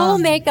 But full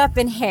makeup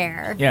and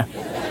hair. Yeah.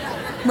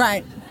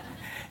 Right.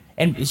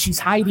 And she's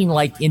hiding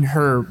in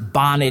her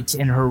bonnet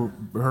and her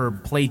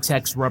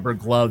Playtex rubber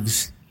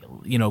gloves,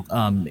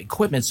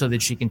 equipment so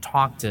that she can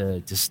talk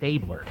to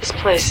Stabler. This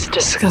place is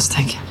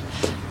disgusting.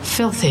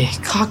 Filthy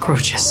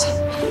cockroaches.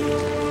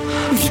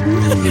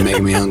 You're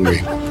making me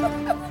hungry.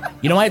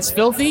 You know why it's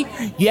filthy?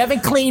 You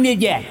haven't cleaned it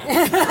yet.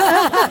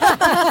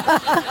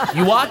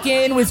 You walk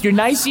in with your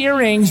nice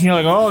earrings, and you're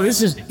like, oh,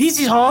 this is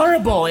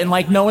horrible. And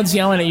no one's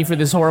yelling at you for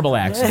this horrible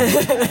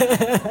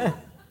accent.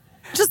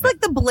 Just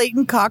the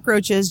blatant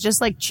cockroaches,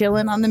 just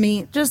chilling on the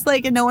meat. Just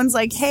and no one's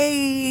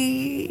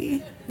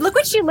hey. Look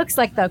what she looks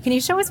like, though. Can you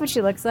show us what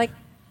she looks like?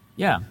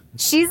 Yeah.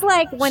 She's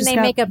when they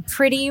make a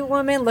pretty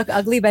woman look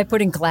ugly by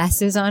putting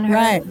glasses on her.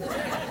 Right.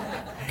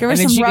 Give her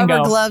some rubber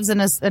gloves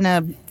and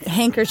a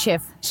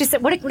handkerchief. She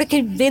said, what a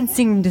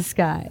convincing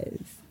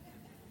disguise.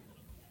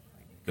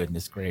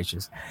 Goodness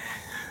gracious.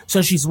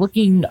 So she's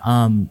looking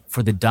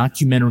for the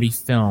documentary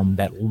film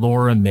that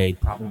Laura made,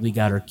 probably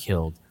got her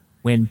killed,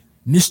 when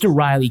Mr.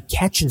 Riley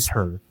catches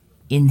her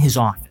in his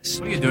office.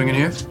 What are you doing in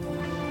here?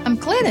 I'm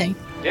cleaning.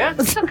 Yeah?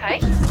 It's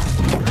okay.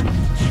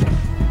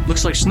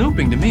 Looks like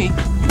snooping to me.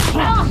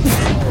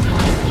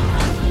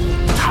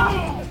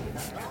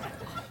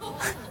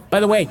 By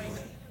the way,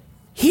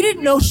 he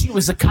didn't know she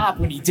was a cop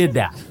when he did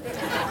that.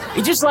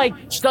 He just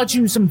she thought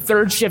she was some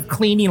third shift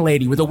cleaning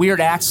lady with a weird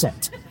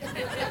accent.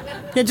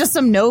 Yeah, just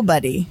some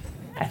nobody.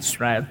 That's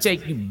right. I'll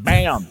take you,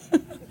 bam.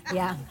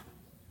 Yeah.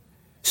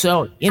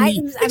 So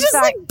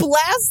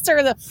blast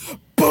her the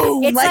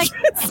boom.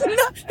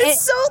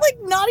 It's so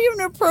not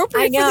even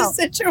appropriate for the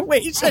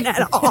situation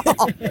at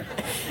all.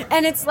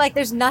 And it's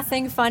there's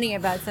nothing funny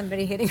about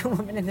somebody hitting a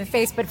woman in the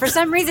face, but for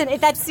some reason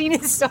that scene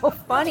is so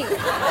funny.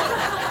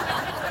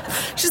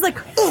 She's like,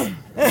 ugh.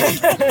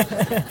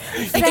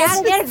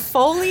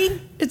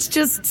 Foley? It's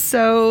just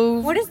so...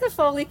 What is the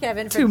Foley,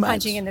 Kevin, for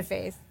punching in the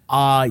face?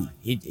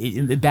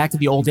 Back to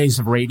the old days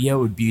of radio,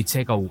 it would be you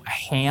take a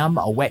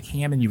wet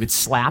ham, and you would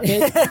slap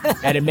it,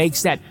 and it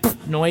makes that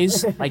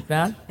noise like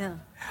that. Yeah.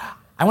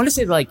 I want to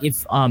say, like,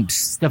 if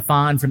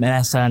Stefan from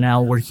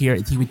SNL were here,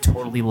 he would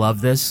totally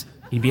love this.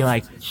 He'd be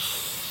like,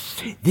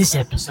 this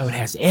episode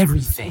has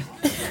everything.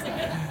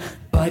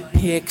 Butt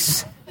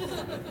pics,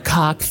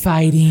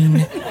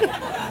 cockfighting,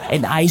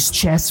 an ice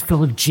chest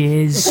full of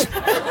jizz,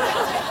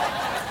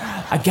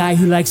 a guy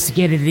who likes to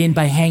get it in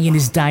by hanging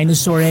his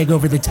dinosaur egg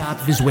over the top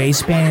of his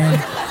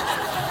waistband.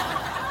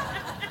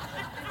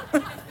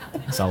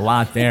 There's a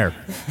lot there.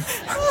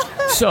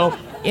 So,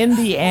 in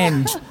the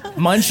end,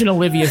 Munch and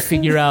Olivia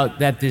figure out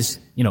that this,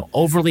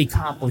 overly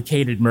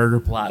complicated murder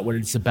plot, what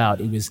it's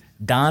about, it was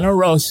Donna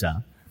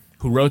Rosa,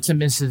 who wrote to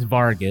Mrs.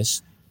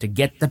 Vargas to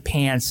get the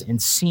pants and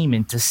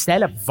semen to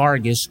set up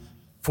Vargas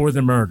for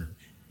the murder.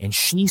 And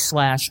she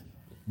slashed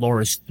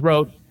Laura's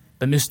throat,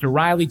 but Mr.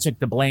 Riley took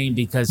the blame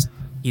because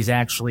he's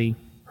actually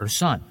her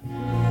son.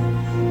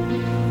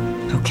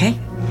 Okay.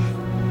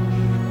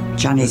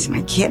 Johnny's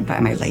my kid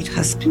by my late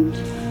husband.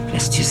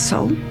 Rest his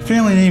soul.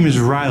 Family name is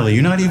Riley.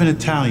 You're not even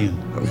Italian.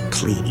 Oh,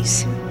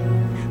 please.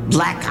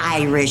 Black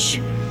Irish.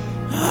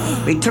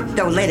 We took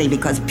no letty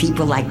because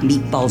people like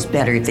meatballs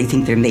better if they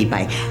think they're made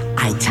by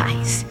eye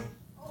ties.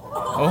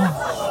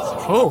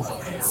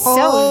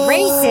 So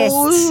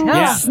racist.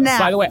 Yeah. Snap.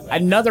 By the way,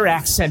 another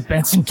accent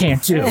Benson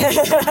can't do.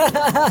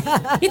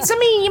 It's a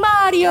me,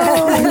 Mario.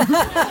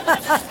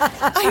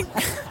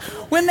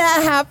 When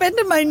that happened,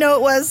 my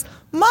note was,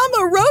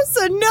 Mama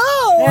Rosa,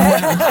 no!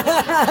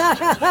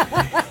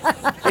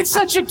 It's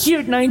such a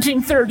cute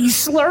 1930s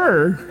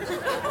slur.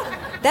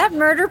 That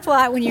murder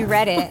plot, when you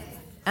read it,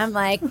 I'm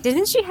like,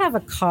 didn't she have a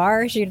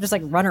car she could just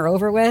run her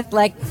over with?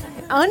 Like,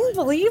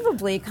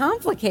 unbelievably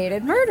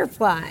complicated murder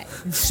plot.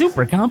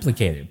 Super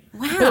complicated.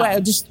 Wow. By the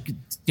way, just,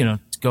 to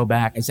go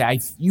back and say,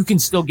 you can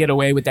still get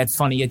away with that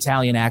funny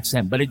Italian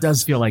accent, but it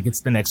does feel like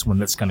it's the next one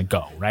that's going to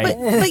go, right?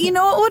 But you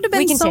know what would have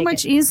been so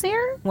much it.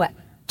 easier? What?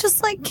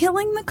 Just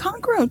killing the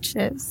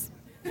cockroaches.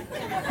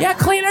 Yeah,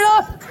 clean it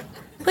up.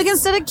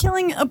 Instead of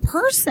killing a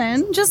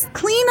person, just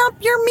clean up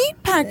your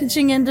meat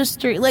packaging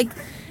industry.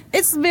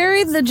 It's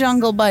very The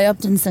Jungle by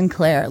Upton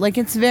Sinclair.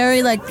 It's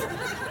very right?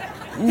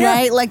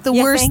 The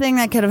worst thing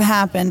that could have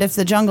happened if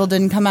The Jungle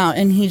didn't come out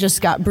and he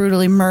just got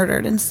brutally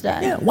murdered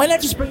instead. Yeah, why not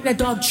just bring that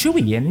dog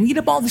Chewy in and eat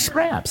up all the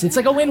scraps? It's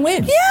like a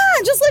win-win.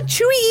 Yeah, just let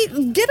Chewy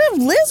eat. Get a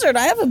lizard.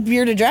 I have a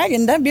bearded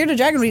dragon. That bearded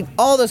dragon would eat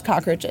all those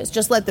cockroaches.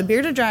 Just let the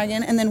bearded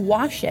dragon and then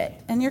wash it,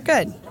 and you're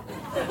good.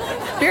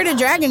 Bearded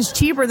dragon's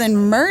cheaper than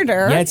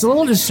murder. Yeah, it's a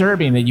little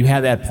disturbing that you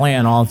have that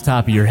plan all off the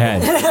top of your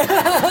head.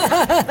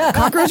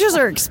 Cockroaches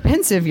are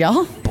expensive,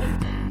 y'all.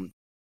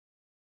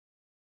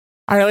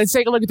 All right, let's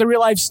take a look at the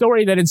real-life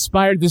story that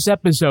inspired this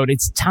episode.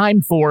 It's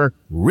time for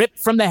Rip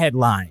from the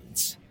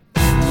Headlines.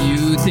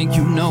 You think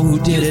you know who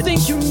did it. You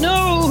think you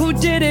know who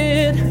did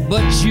it.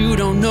 But you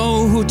don't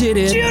know who did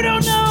it. You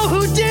don't know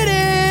who did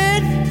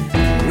it.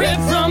 Rip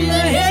from the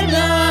headlines.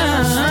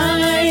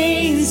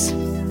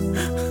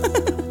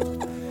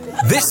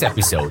 This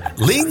episode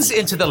leans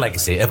into the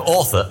legacy of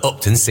author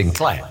Upton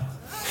Sinclair.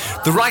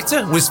 The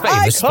writer was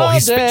famous for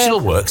his fictional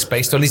works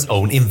based on his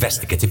own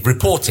investigative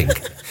reporting.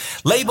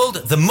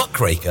 Labelled the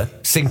muckraker,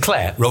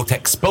 Sinclair wrote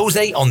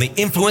exposé on the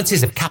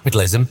influences of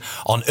capitalism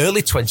on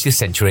early 20th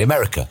century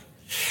America.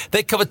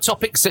 They covered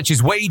topics such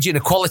as wage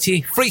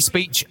inequality, free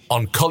speech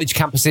on college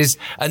campuses,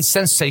 and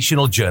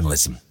sensational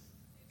journalism.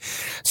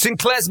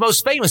 Sinclair's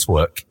most famous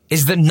work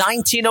is the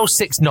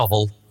 1906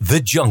 novel The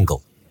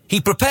Jungle. He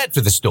prepared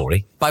for the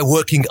story by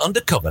working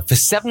undercover for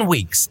 7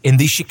 weeks in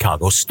the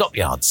Chicago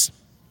stockyards.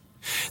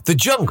 The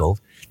Jungle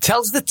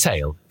tells the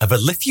tale of a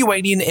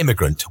Lithuanian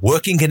immigrant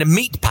working in a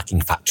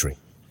meatpacking factory.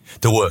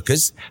 The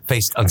workers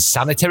faced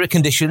unsanitary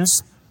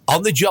conditions,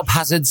 on-the-job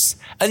hazards,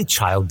 and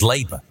child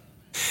labor.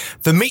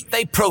 The meat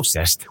they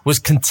processed was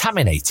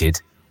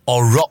contaminated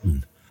or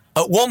rotten.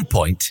 At one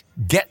point,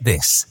 get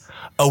this,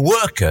 a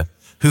worker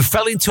who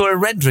fell into a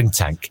rendering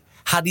tank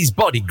had his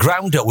body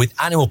ground up with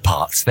animal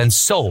parts, then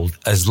sold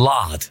as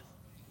lard.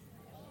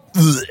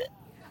 Ugh.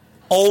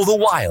 All the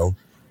while,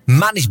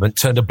 management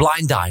turned a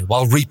blind eye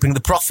while reaping the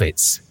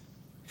profits.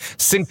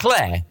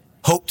 Sinclair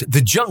hoped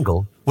The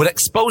Jungle would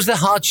expose the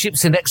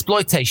hardships and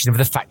exploitation of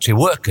the factory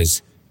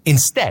workers.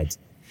 Instead,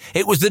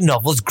 it was the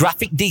novel's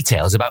graphic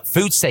details about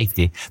food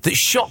safety that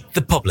shocked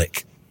the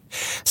public.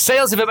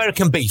 Sales of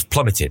American beef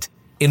plummeted.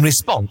 In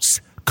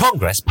response,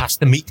 Congress passed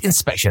the Meat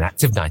Inspection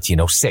Act of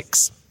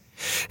 1906.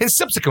 In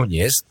subsequent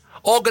years,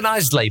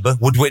 organized labor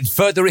would win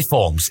further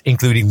reforms,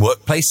 including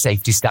workplace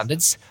safety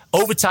standards,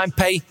 overtime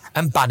pay,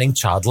 and banning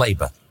child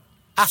labor.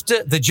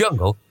 After The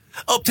Jungle,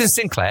 Upton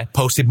Sinclair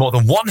posted more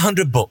than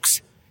 100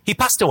 books. He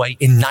passed away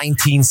in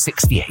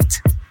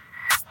 1968.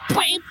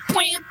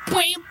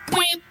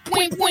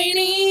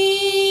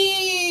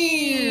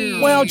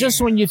 Well,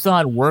 just when you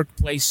thought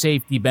workplace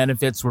safety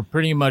benefits were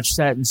pretty much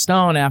set in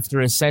stone after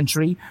a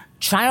century,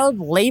 child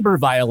labor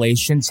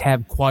violations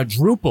have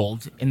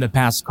quadrupled in the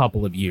past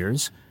couple of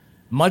years.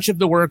 Much of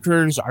the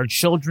workers are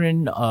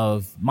children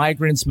of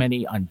migrants,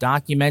 many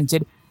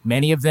undocumented.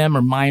 Many of them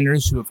are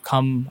minors who have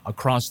come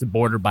across the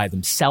border by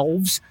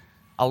themselves.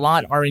 A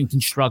lot are in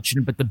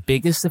construction, but the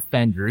biggest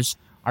offenders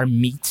are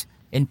meat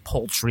and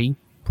poultry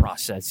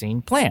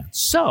processing plants.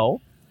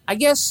 So, I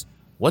guess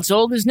what's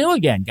old is new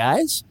again,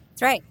 guys.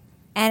 That's right.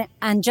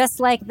 And just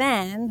like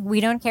then,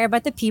 we don't care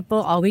about the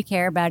people. All we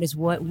care about is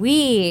what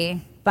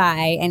we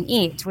buy and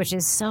eat, which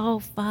is so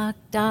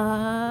fucked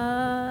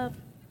up.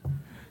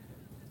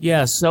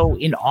 Yeah, so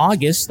in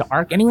August,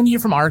 anyone here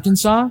from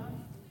Arkansas?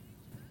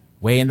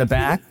 Way in the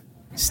back?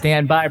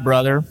 Stand by,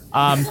 brother.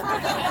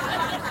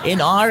 In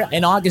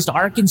August,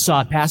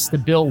 Arkansas passed the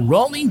bill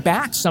rolling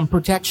back some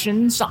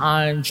protections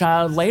on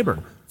child labor.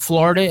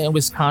 Florida and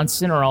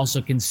Wisconsin are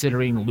also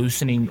considering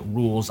loosening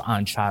rules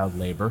on child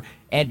labor.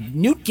 And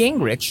Newt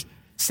Gingrich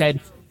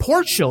said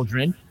poor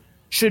children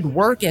should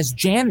work as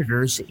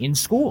janitors in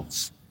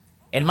schools.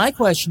 And my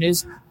question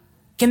is,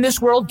 can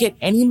this world get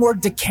any more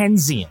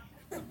Dickensian?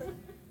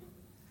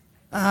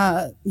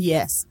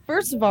 Yes.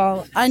 First of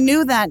all, I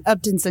knew that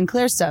Upton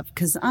Sinclair stuff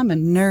because I'm a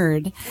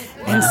nerd.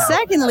 And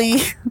secondly,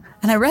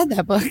 and I read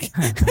that book.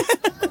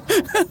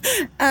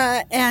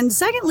 And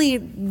secondly,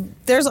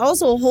 there's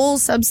also a whole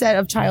subset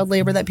of child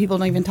labor that people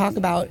don't even talk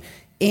about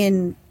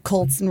in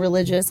cults and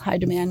religious high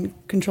demand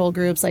control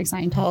groups like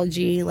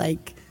Scientology,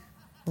 like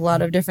a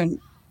lot of different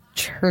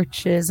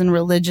churches and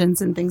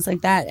religions and things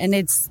like that. And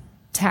it's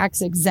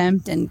tax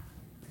exempt and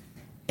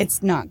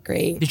it's not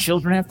great. The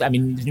children have to, I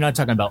mean, you're not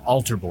talking about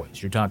altar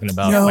boys. You're talking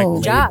about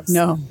Jobs.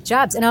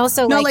 Jobs. And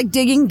also like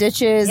digging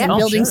ditches and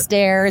building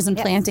stairs and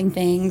planting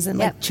things and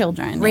like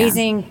children.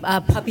 Raising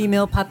puppy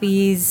mill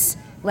puppies.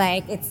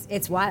 Like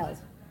it's wild.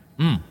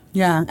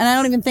 Yeah. And I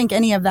don't even think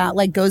any of that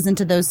like goes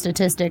into those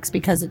statistics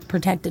because it's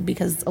protected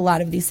because a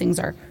lot of these things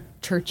are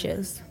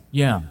churches.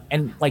 Yeah.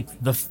 And like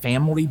the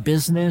family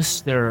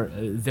business, there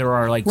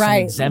are like some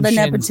exemptions.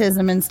 The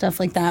nepotism and stuff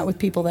like that with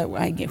people that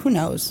who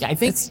knows? Yeah, I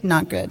think it's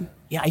not good.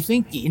 Yeah, I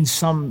think in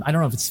some, I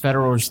don't know if it's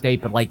federal or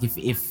state, but like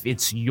if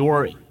it's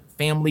your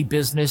family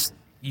business,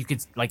 you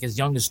could like as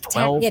young as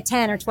 12.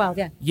 10 or 12,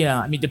 yeah. Yeah,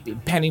 I mean,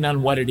 depending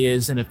on what it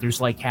is and if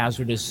there's like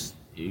hazardous,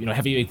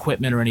 heavy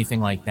equipment or anything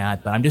like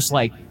that. But I'm just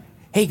like,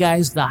 hey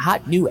guys, the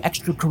hot new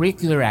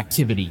extracurricular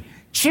activity,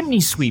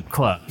 chimney sweep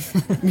club.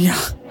 Yeah,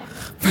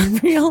 for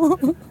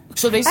real.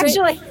 So they say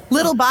actually,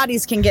 little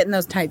bodies can get in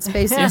those tight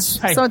spaces.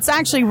 Yes, right. So it's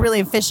actually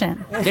really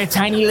efficient. Their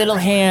tiny little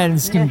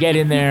hands can get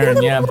in there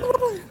and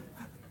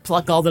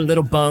pluck all the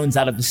little bones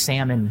out of the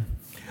salmon.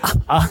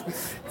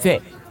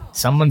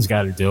 Someone's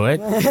got to do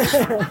it.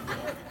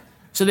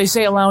 So they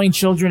say allowing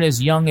children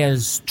as young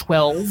as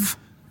 12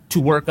 to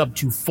work up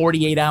to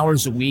 48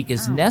 hours a week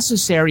is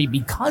necessary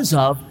because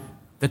of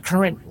the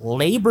current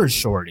labor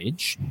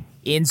shortage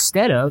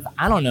instead of,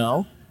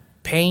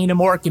 paying a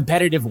more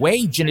competitive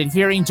wage and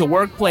adhering to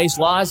workplace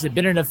laws that have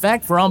been in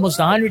effect for almost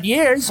 100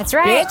 years. That's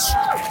right.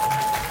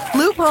 Bitch.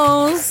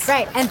 Loopholes.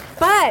 Right.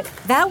 But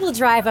that will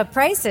drive up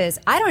prices.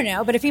 I don't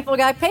know, but if people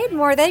got paid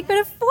more, they could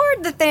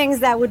afford the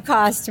things that would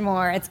cost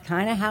more. It's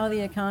kind of how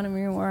the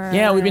economy works.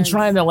 Yeah, we've been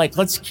trying to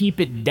let's keep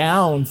it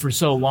down for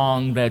so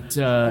long that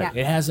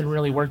it hasn't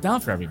really worked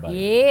out for everybody.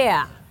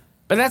 Yeah.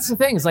 But that's the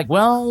thing. It's like,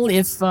 well,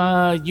 if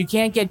you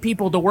can't get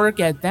people to work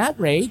at that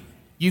rate,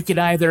 you could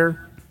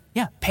either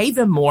pay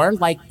them more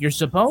like you're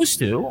supposed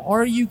to,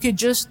 or you could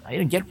just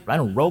get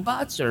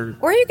robots or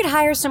you could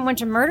hire someone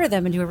to murder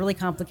them and do a really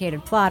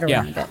complicated plot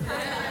around it.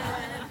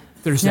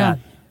 There's that.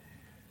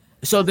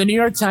 So the New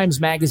York Times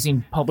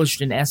Magazine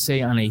published an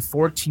essay on a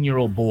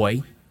 14-year-old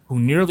boy who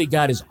nearly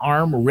got his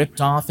arm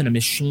ripped off in a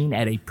machine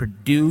at a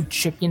Purdue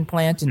chicken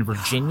plant in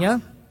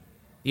Virginia.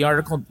 The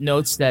article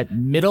notes that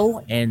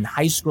middle and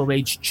high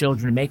school-aged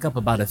children make up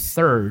about a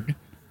third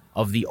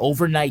of the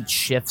overnight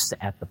shifts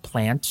at the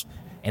plant.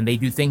 And they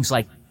do things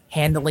like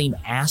handling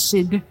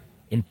acid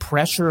and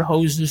pressure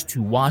hoses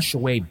to wash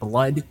away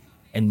blood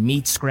and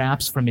meat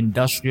scraps from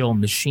industrial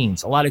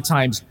machines. A lot of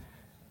times,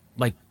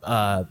 like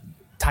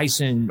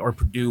Tyson or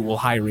Purdue will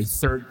hire a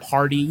third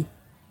party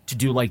to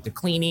do like the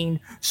cleaning.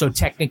 So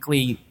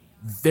technically,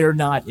 they're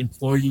not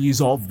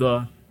employees of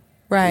the,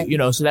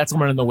 so that's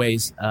one of the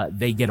ways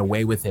they get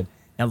away with it.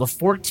 Now, the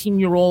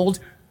 14-year-old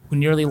who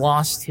nearly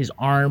lost his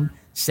arm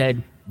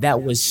said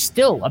that was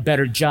still a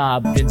better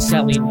job than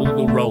selling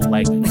LuLaRoe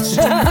leggings.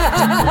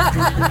 That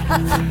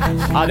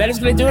is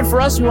going to do it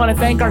for us. We want to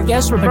thank our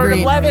guest, Roberta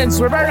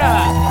Blevins. Roberta!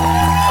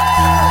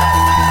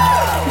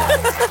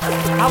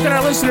 How can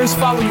our listeners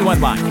follow you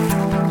online?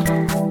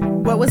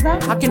 What was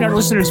that? How can our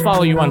listeners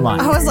follow you online?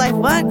 I was like,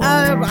 what?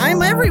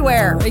 I'm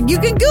everywhere. You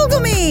can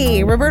Google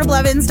me.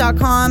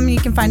 RobertaBlevins.com. You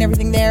can find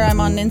everything there. I'm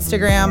on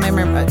Instagram. I'm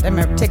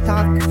a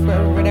TikTok,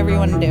 whatever you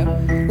want to do.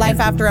 Life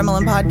After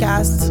MLM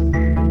podcast.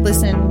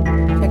 Listen.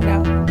 Check it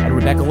out. And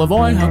Rebecca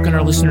Lavoie, how can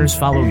our listeners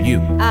follow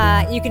you?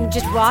 You can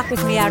just walk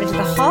with me out into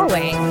the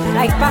hallway,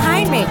 like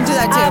behind me. Do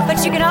that too.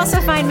 But you can also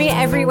find me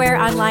everywhere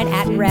online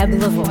at Reb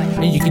Lavoie.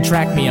 And you can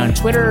track me on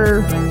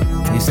Twitter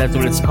At least that's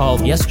what it's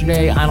called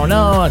yesterday. I don't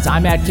know.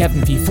 I'm at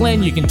Kevin P.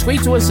 Flynn. You can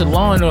tweet to us at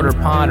Law & Order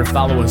Pod or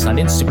follow us on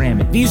Instagram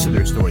at These Are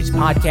Their Stories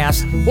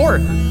Podcast, or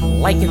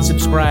like and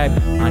subscribe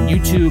on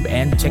YouTube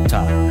and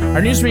TikTok.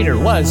 Our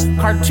newsreader was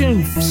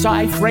Cartoon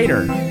Cy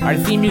Freighter. Our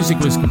theme music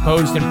was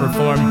composed and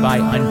performed by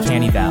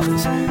Uncanny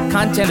Valleys.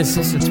 Content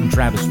assistance from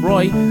Travis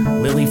Roy.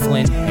 Lily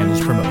Flynn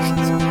handles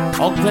promotions.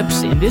 All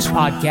clips in this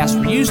podcast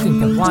were used in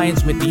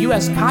compliance with the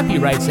U.S.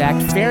 Copyrights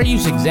Act Fair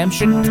Use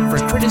Exemption for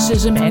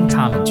criticism and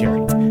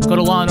commentary. Go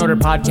to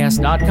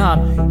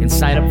lawandorderpodcast.com and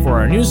sign up for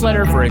our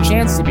newsletter for a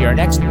chance to be our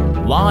next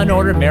Law &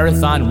 Order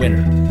Marathon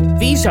winner.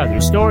 These Are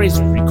Their Stories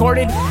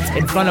recorded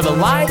in front of a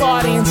live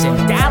audience in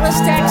Dallas,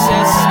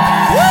 Texas.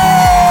 Woo!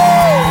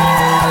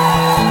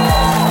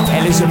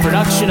 And is a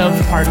production of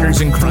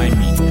Partners in Crime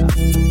Media.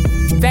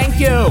 Thank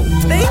you.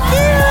 Thank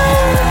you.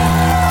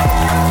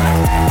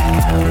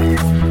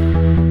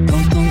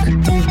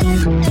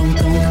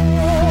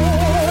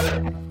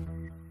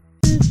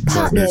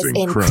 Partners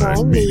in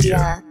Crime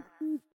Media.